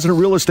Boies, our resident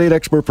real estate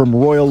expert from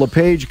Royal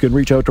LePage. You can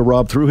reach out to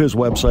Rob through his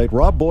website,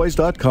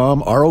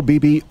 robboies.com,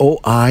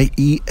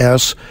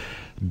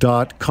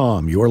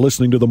 ROBBOIES.com. You're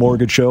listening to The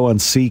Mortgage Show on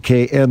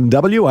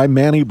CKNW. I'm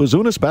Manny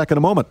Bazunas. Back in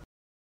a moment.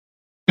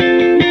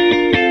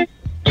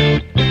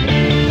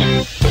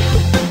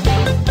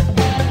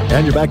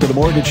 And you're back to The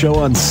Mortgage Show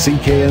on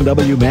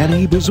CKNW.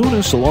 Manny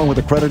Bazunas, along with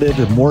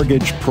accredited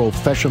mortgage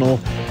professional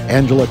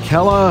Angela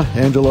Calla.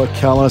 Angela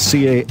Calla,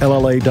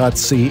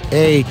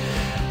 CALLA.ca.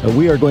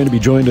 We are going to be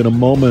joined in a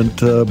moment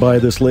by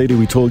this lady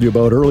we told you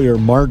about earlier,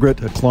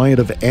 Margaret, a client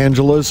of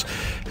Angela's,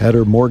 had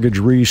her mortgage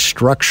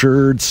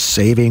restructured,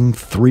 saving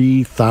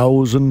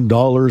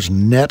 $3,000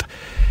 net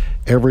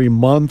every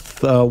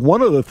month.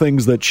 One of the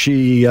things that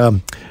she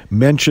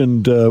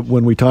mentioned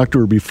when we talked to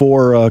her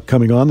before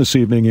coming on this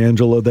evening,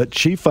 Angela, that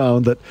she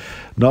found that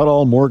not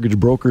all mortgage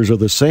brokers are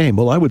the same.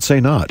 Well, I would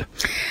say not.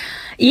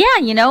 Yeah,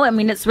 you know, I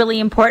mean, it's really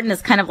important.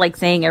 It's kind of like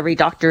saying every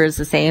doctor is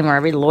the same or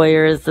every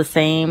lawyer is the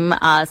same.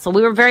 So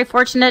we were very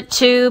fortunate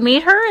to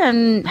meet her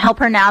and help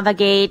her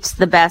navigate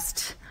the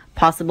best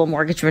possible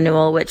mortgage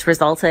renewal, which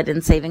resulted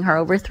in saving her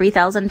over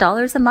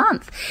 $3,000 a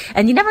month.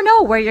 And you never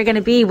know where you're going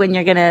to be when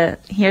you're going to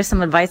hear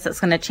some advice that's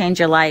going to change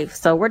your life.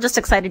 So we're just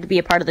excited to be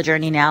a part of the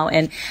journey now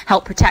and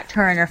help protect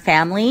her and her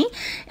family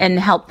and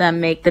help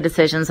them make the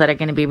decisions that are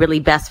going to be really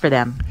best for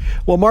them.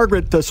 Well,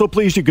 Margaret, so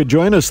pleased you could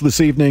join us this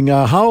evening.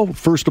 How,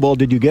 first of all,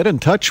 did you get in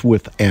touch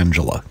with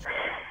Angela?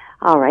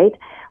 All right.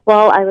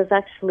 Well, I was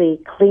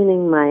actually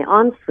cleaning my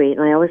ensuite,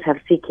 and I always have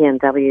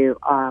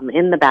CKNW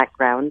in the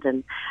background,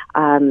 and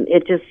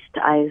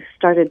I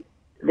started,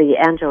 the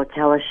Angela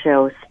Calla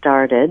show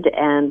started,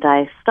 and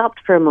I stopped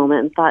for a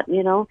moment and thought,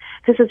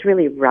 this is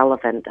really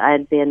relevant. I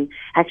had been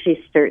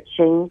actually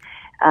searching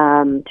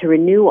to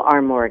renew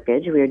our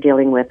mortgage. We were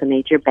dealing with a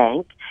major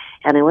bank,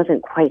 and I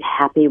wasn't quite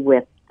happy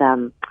with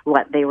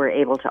what they were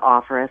able to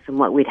offer us and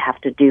what we'd have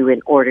to do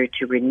in order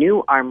to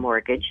renew our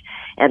mortgage,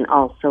 and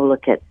also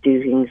look at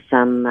doing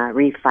some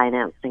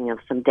refinancing of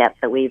some debt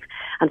that we've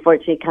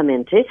unfortunately come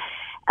into.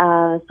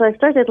 So I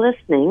started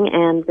listening,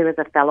 and there was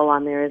a fellow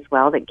on there as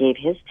well that gave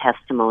his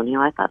testimonial.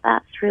 I thought,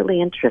 that's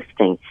really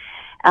interesting.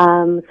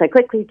 So I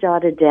quickly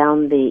jotted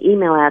down the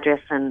email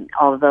address, and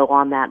although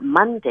on that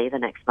Monday, the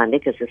next Monday,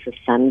 because this is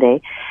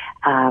Sunday,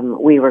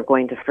 we were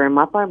going to firm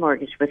up our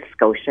mortgage with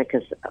Scotia,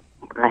 because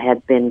I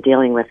had been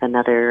dealing with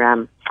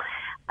another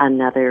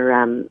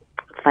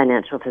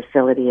financial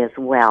facility as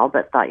well,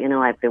 but thought,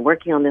 I've been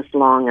working on this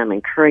long, I'm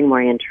incurring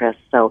more interest,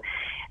 so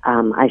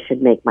I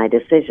should make my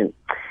decision.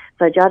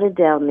 So I jotted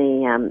down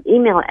the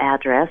email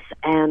address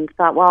and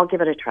thought, well, I'll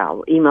give it a try.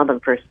 I'll email them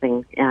first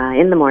thing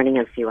in the morning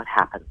and see what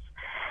happens.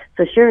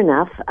 So sure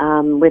enough,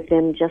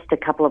 within just a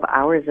couple of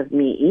hours of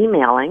me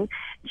emailing,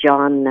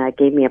 John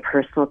gave me a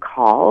personal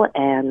call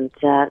and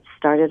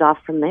started off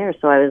from there.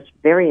 So I was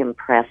very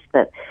impressed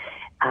that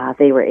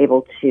they were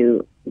able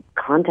to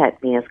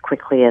contact me as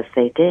quickly as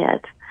they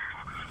did.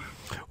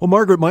 Well,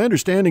 Margaret, my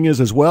understanding is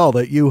as well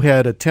that you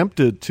had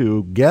attempted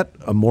to get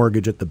a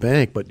mortgage at the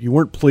bank, but you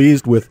weren't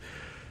pleased with,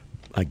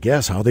 I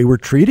guess, how they were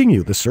treating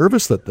you, the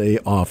service that they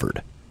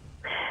offered.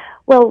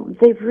 Well,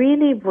 they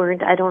really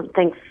weren't. I don't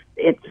think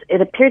it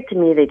appeared to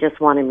me they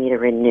just wanted me to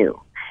renew.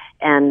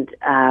 And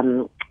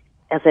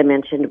as I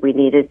mentioned, we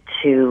needed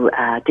to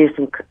do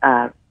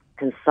some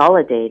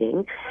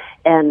consolidating.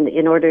 And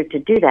in order to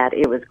do that,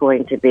 it was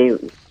going to be,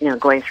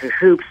 going through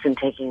hoops and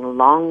taking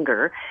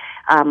longer.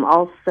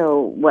 Also,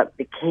 what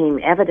became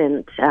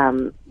evident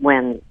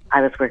when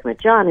I was working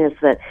with John is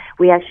that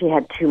we actually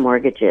had two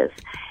mortgages,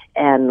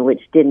 and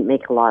which didn't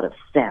make a lot of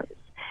sense,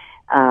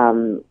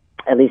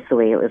 at least the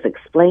way it was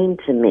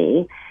explained to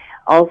me.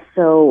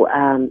 Also,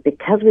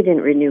 because we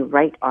didn't renew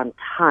right on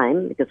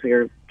time, because we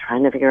were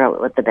trying to figure out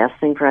what the best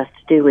thing for us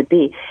to do would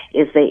be,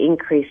 is they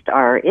increased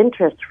our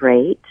interest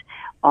rate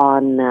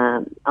on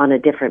a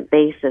different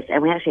basis,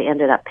 and we actually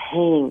ended up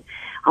paying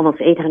almost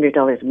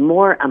 $800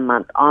 more a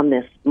month on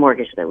this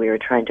mortgage that we were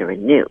trying to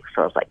renew.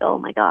 So I was like, oh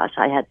my gosh,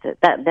 I had to.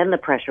 Then the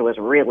pressure was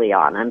really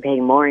on. I'm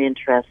paying more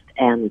interest,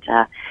 and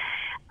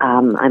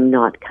I'm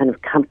not kind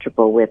of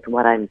comfortable with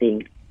what I'm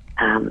being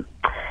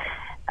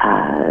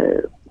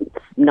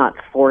not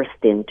forced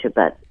into,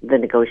 but the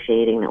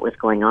negotiating that was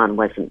going on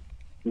wasn't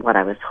what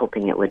I was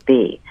hoping it would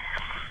be.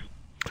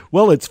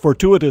 Well, it's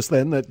fortuitous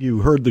then that you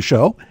heard the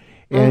show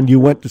and you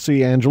went to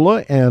see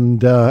Angela,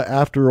 and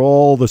after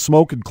all the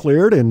smoke had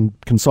cleared and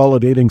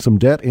consolidating some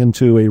debt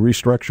into a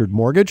restructured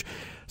mortgage,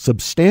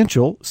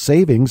 substantial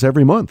savings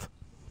every month.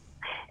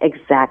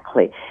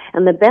 Exactly.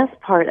 And the best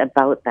part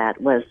about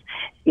that was,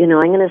 I'm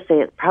going to say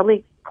it's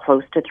probably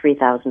close to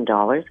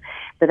 $3,000,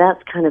 but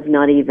that's kind of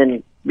not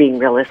even being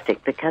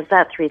realistic, because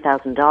that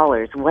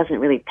 $3,000 wasn't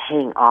really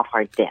paying off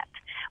our debt.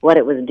 What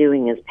it was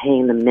doing is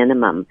paying the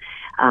minimum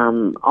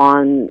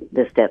on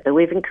this debt that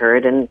we've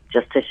incurred. And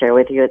just to share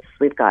with you,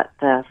 we've got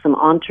some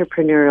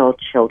entrepreneurial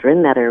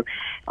children that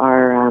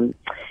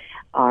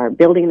are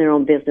building their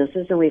own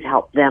businesses, and we've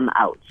helped them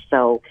out.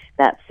 So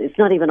it's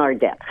not even our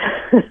debt.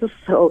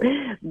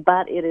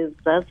 But it is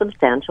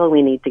substantial.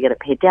 We need to get it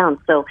paid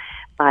down. So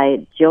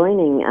by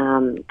joining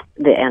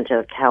the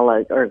Angela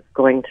Calla, or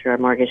going through our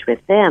mortgage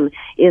with them,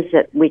 is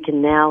that we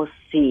can now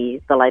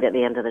see the light at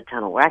the end of the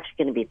tunnel. We're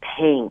actually going to be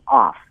paying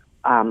off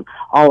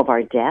all of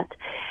our debt.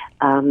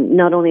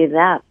 Not only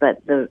that,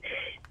 but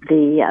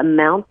the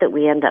amount that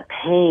we end up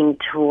paying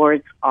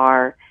towards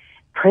our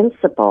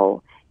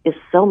principal is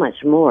so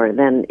much more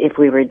than if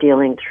we were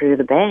dealing through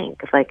the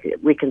bank. Like,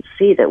 we can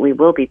see that we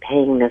will be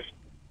paying this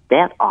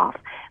debt off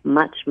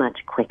much, much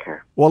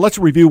quicker. Well, let's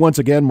review once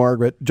again,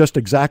 Margaret, just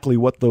exactly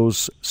what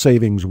those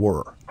savings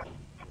were.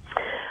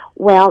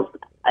 Well,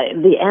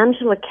 the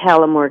Angela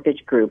Calla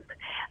Mortgage Group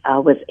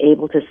was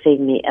able to save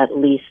me at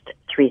least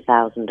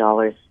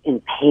 $3,000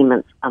 in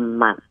payments a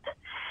month.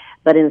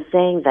 But in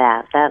saying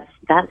that,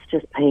 that's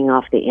just paying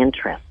off the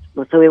interest.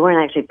 So we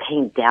weren't actually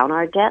paying down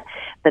our debt,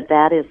 but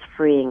that is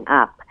freeing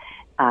up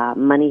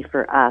money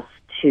for us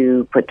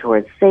to put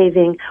towards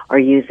saving or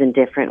use in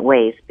different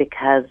ways,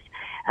 because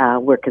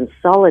we're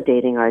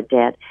consolidating our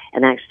debt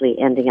and actually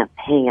ending up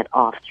paying it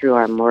off through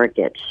our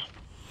mortgage.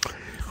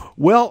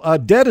 Well,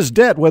 debt is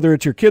debt, whether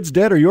it's your kid's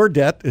debt or your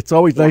debt. It's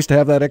always nice to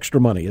have that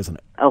extra money, isn't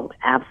it? Oh,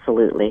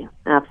 absolutely.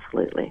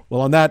 Absolutely.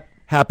 Well, on that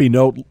happy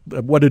note,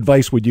 what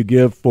advice would you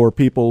give for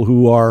people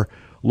who are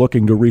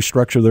looking to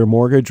restructure their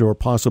mortgage or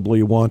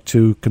possibly want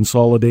to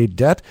consolidate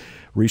debt,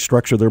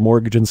 restructure their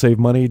mortgage and save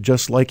money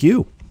just like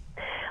you?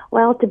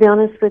 Well, to be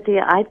honest with you,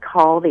 I'd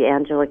call the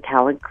Angela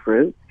Calla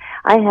Group.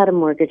 I had a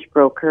mortgage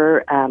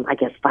broker, I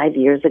guess 5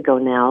 years ago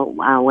now,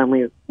 when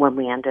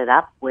we ended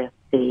up with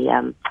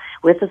the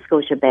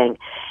Scotiabank,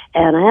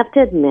 and I have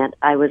to admit,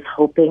 I was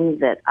hoping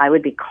that I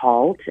would be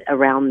called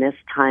around this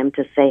time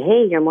to say,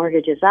 "Hey, your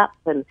mortgage is up,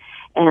 and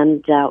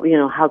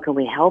how can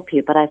we help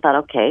you?" But I thought,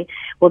 okay,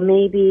 well,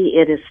 maybe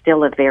it is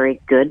still a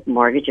very good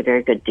mortgage, a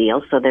very good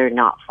deal, so they're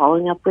not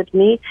following up with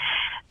me.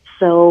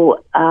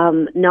 So,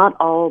 not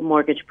all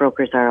mortgage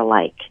brokers are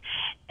alike,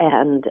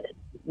 and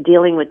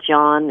dealing with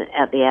John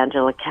at the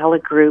Angela Calla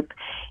Group,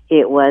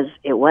 it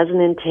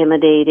wasn't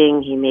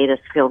intimidating. He made us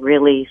feel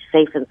really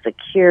safe and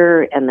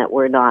secure, and that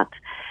we're not,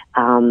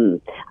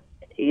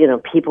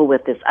 people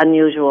with this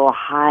unusual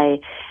high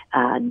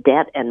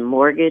debt and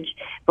mortgage.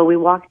 But we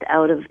walked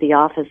out of the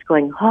office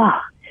going,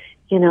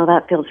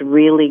 that feels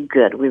really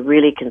good. We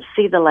really can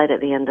see the light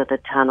at the end of the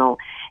tunnel,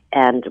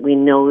 and we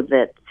know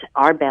that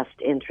our best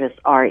interests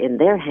are in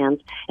their hands,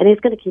 and he's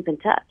going to keep in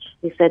touch.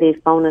 He said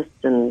he'd phone us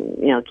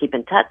and, keep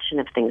in touch, and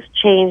if things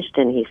changed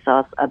and he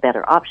saw a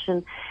better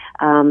option,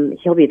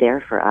 he'll be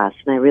there for us,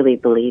 and I really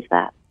believe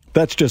that.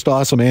 That's just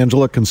awesome,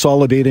 Angela,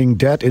 consolidating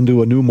debt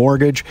into a new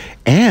mortgage.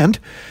 And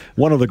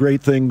one of the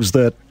great things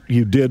that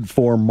you did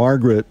for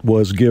Margaret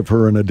was give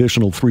her an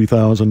additional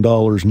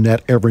 $3,000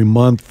 net every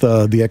month,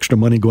 the extra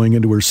money going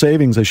into her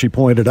savings, as she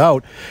pointed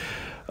out.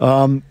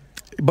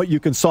 But you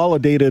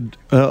consolidated,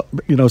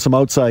 some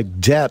outside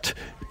debt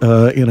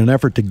in an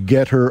effort to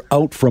get her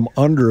out from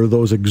under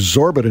those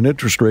exorbitant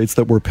interest rates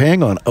that we're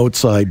paying on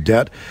outside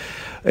debt.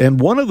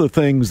 And one of the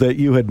things that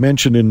you had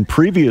mentioned in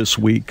previous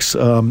weeks,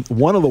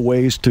 one of the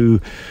ways to,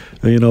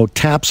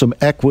 tap some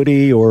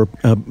equity or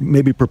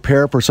maybe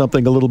prepare for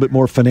something a little bit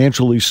more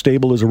financially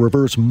stable is a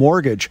reverse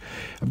mortgage.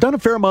 I've done a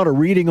fair amount of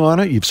reading on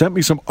it. You've sent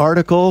me some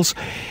articles,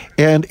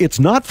 and it's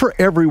not for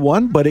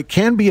everyone, but it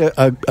can be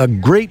a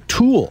great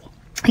tool.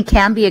 It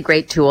can be a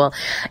great tool.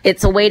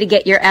 It's a way to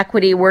get your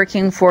equity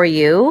working for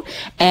you,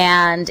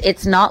 and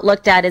it's not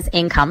looked at as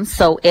income.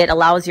 So it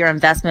allows your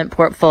investment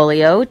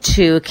portfolio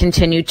to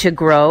continue to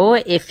grow.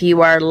 If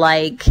you are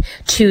like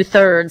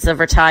 2/3 of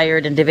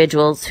retired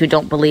individuals who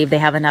don't believe they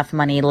have enough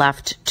money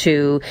left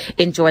to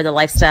enjoy the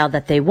lifestyle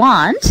that they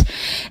want.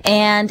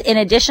 And in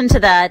addition to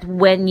that,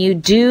 when you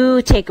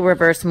do take a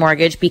reverse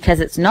mortgage, because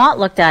it's not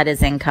looked at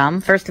as income,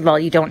 first of all,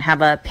 you don't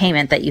have a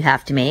payment that you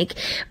have to make.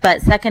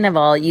 But second of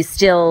all, you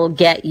still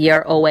get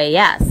your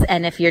OAS.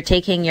 And if you're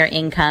taking your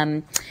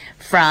income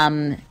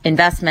from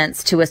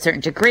investments to a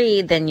certain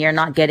degree, then you're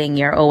not getting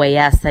your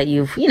OAS that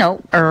you've,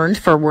 earned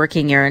for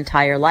working your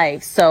entire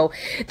life. So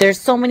there's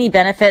so many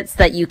benefits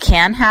that you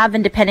can have,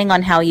 and depending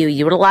on how you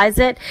utilize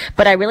it.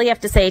 But I really have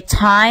to say,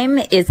 time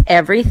is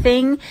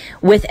everything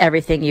with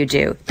everything you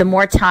do. The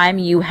more time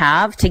you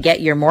have to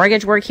get your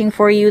mortgage working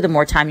for you, the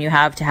more time you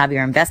have to have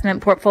your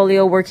investment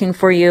portfolio working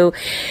for you.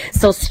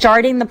 So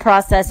starting the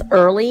process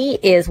early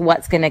is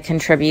what's going to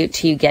contribute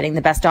to you getting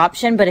the best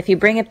option. But if you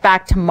bring it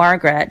back to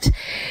Margaret,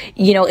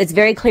 it's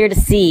very clear to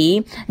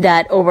see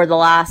that over the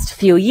last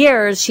few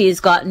years, she's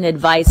gotten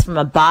advice from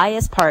a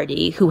biased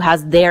party who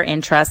has their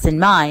interests in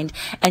mind.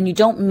 And you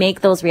don't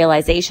make those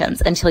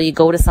realizations until you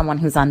go to someone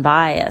who's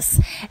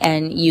unbiased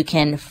and you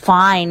can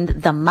find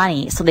the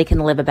money so they can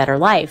live a better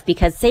life.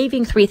 Because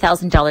saving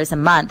 $3,000 a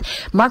month,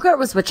 Margaret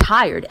was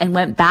retired and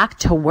went back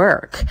to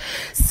work.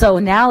 So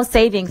now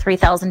saving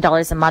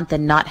 $3,000 a month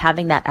and not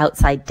having that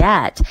outside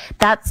debt,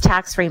 that's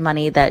tax-free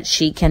money that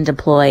she can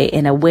deploy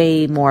in a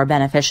way more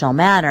beneficial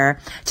manner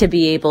to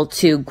be able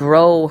to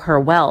grow her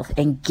wealth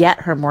and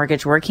get her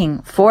mortgage working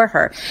for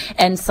her.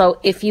 And so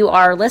if you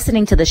are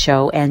listening to the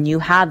show and you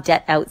have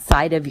debt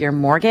outside of your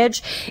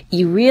mortgage,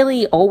 you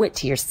really owe it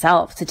to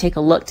yourself to take a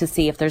look to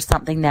see if there's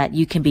something that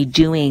you can be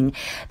doing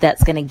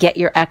that's going to get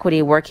your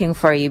equity working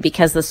for you.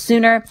 Because the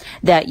sooner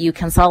that you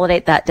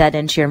consolidate that debt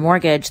into your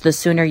mortgage, the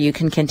sooner you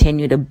can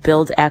continue to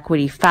build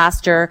equity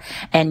faster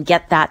and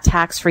get that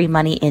tax-free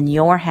money in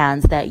your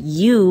hands that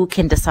you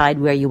can decide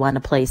where you want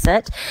to place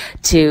it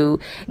to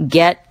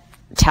get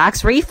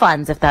tax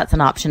refunds if that's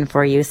an option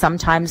for you.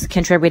 Sometimes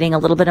contributing a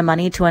little bit of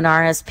money to an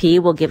RSP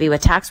will give you a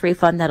tax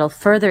refund that'll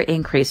further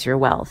increase your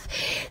wealth.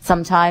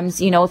 Sometimes,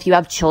 if you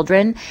have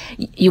children,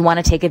 you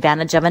want to take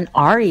advantage of an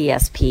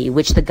RESP,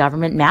 which the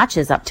government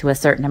matches up to a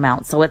certain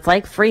amount. So it's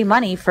like free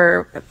money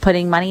for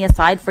putting money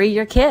aside for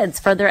your kids,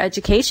 for their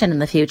education in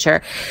the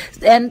future.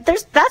 And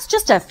that's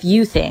just a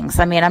few things.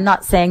 I mean, I'm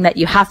not saying that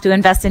you have to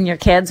invest in your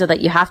kids or that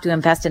you have to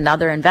invest in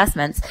other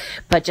investments,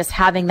 but just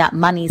having that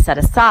money set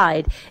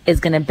aside is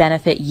going to benefit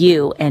benefit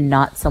you and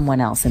not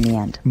someone else in the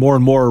end. More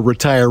and more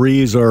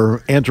retirees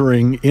are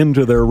entering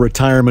into their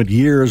retirement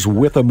years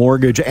with a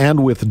mortgage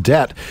and with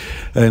debt.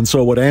 And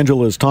so what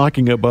Angela is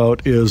talking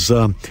about is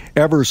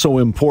ever so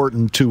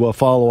important to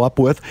follow up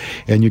with.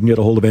 And you can get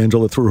a hold of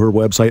Angela through her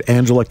website,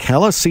 Angela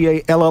Calla,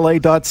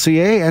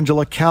 CALLA.ca,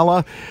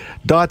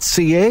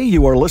 AngelaCalla.ca.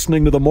 You are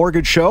listening to The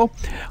Mortgage Show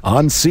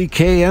on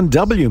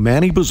CKNW.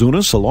 Manny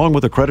Bazunas, along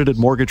with accredited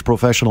mortgage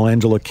professional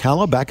Angela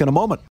Calla. Back in a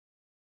moment.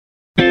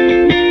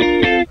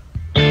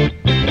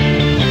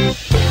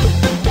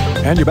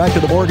 And you're back to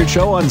The Mortgage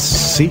Show on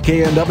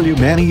CKNW.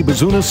 Manny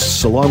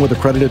Bazunas, along with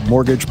accredited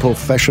mortgage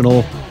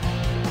professional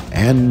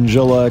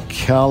Angela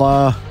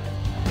Calla.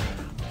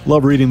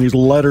 Love reading these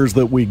letters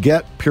that we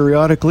get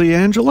periodically,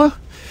 Angela.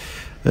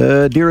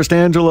 Dearest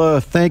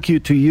Angela, thank you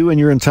to you and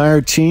your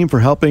entire team for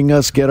helping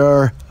us get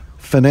our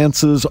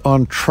finances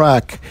on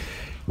track.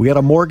 We had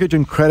a mortgage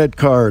and credit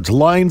cards,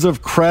 lines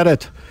of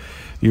credit.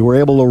 You were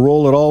able to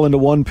roll it all into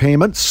one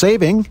payment,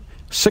 saving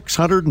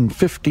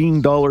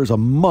 $615 a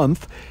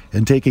month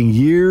and taking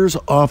years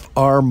off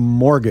our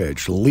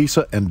mortgage.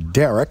 Lisa and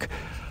Derek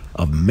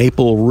of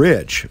Maple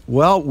Ridge.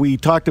 Well, we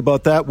talked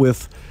about that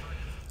with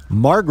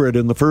Margaret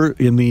in the third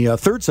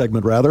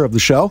segment, of the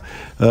show,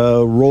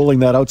 rolling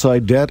that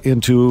outside debt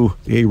into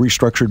a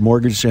restructured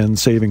mortgage and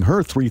saving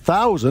her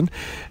 $3,000.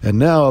 And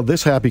now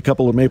this happy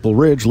couple of Maple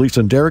Ridge,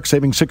 Lisa and Derek,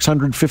 saving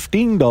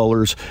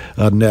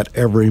 $615 net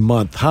every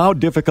month. How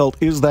difficult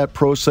is that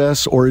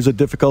process, or is it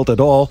difficult at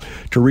all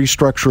to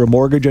restructure a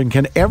mortgage? And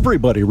can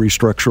everybody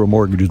restructure a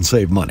mortgage and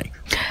save money?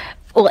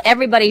 Well,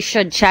 everybody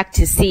should check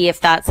to see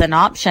if that's an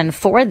option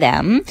for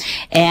them.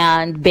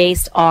 And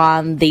based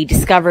on the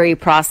discovery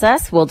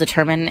process, we'll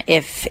determine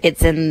if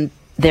it's in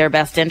their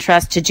best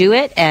interest to do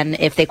it and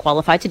if they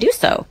qualify to do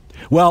so.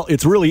 Well,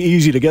 it's really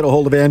easy to get a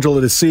hold of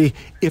Angela to see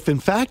if, in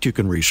fact, you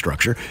can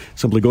restructure.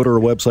 Simply go to her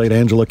website,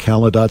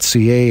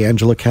 AngelaCalla.ca,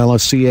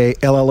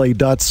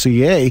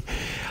 AngelaCalla.ca.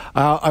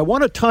 I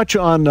want to touch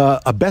on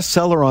a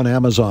bestseller on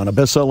Amazon, a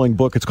best-selling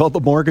book. It's called The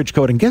Mortgage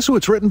Code, and guess who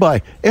it's written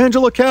by?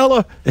 Angela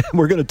Calla.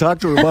 We're going to talk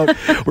to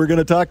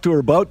her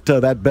about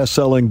that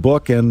best-selling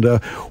book and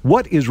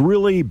what is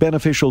really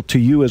beneficial to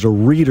you as a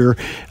reader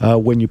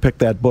when you pick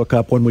that book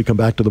up. When we come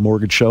back to The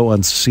Mortgage Show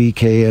on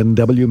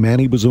CKNW,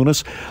 Manny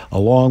Bazunas,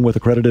 along with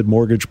accredited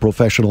mortgage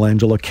professional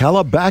Angela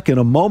Calla. Back in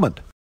a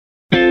moment.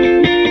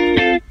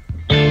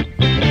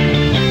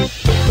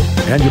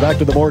 And you're back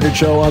to The Mortgage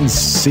Show on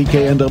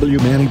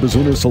CKNW. Manny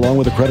Bazunas, along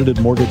with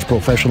accredited mortgage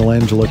professional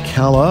Angela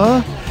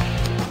Calla.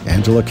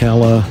 Angela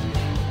Calla,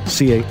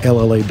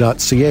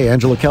 CALLA.ca.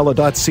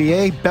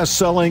 AngelaCalla.ca,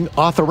 best-selling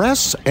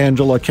authoress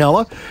Angela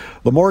Calla.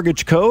 The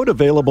Mortgage Code,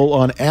 available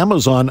on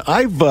Amazon.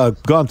 I've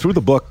gone through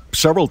the book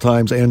several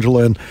times,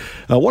 Angela, and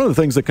one of the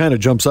things that kind of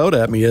jumps out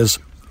at me is,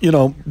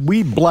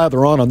 we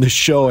blather on this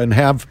show and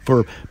have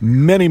for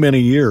many,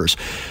 many years.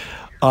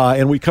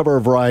 And we cover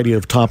a variety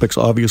of topics,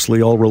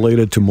 obviously, all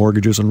related to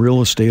mortgages and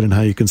real estate and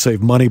how you can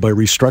save money by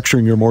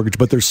restructuring your mortgage.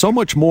 But there's so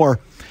much more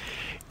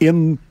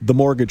in the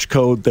Mortgage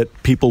Code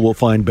that people will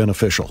find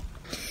beneficial.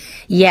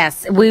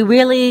 Yes, we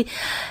really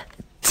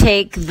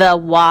take the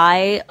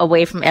why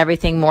away from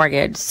everything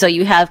mortgage. So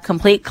you have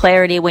complete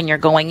clarity when you're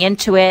going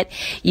into it.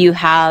 You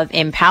have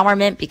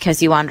empowerment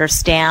because you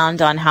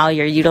understand on how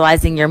you're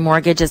utilizing your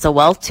mortgage as a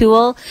wealth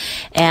tool.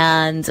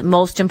 And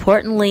most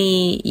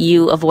importantly,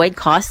 you avoid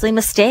costly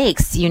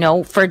mistakes.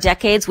 For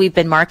decades, we've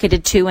been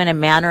marketed to in a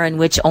manner in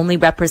which only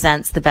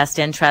represents the best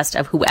interest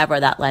of whoever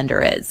that lender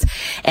is.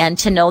 And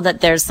to know that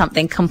there's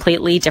something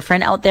completely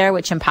different out there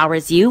which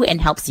empowers you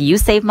and helps you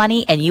save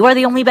money and you are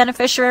the only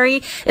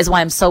beneficiary is why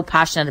I'm so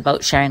passionate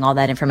about sharing all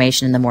that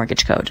information in the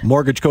Mortgage Code.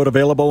 Mortgage Code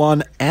available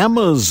on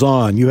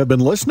Amazon. You have been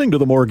listening to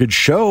The Mortgage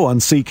Show on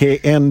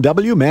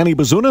CKNW. Manny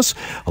Bazunas,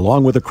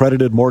 along with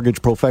accredited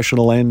mortgage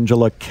professional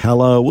Angela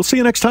Calla. We'll see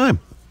you next time.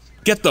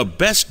 Get the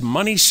best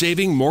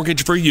money-saving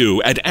mortgage for you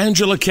at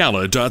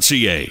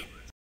AngelaCalla.ca.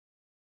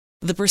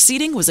 The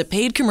proceeding was a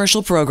paid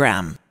commercial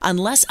program.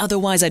 Unless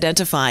otherwise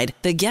identified,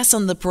 the guests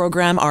on the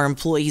program are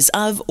employees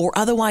of or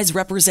otherwise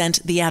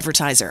represent the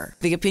advertiser.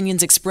 The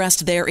opinions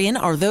expressed therein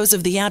are those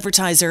of the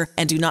advertiser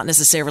and do not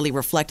necessarily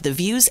reflect the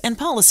views and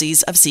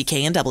policies of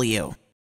CKNW.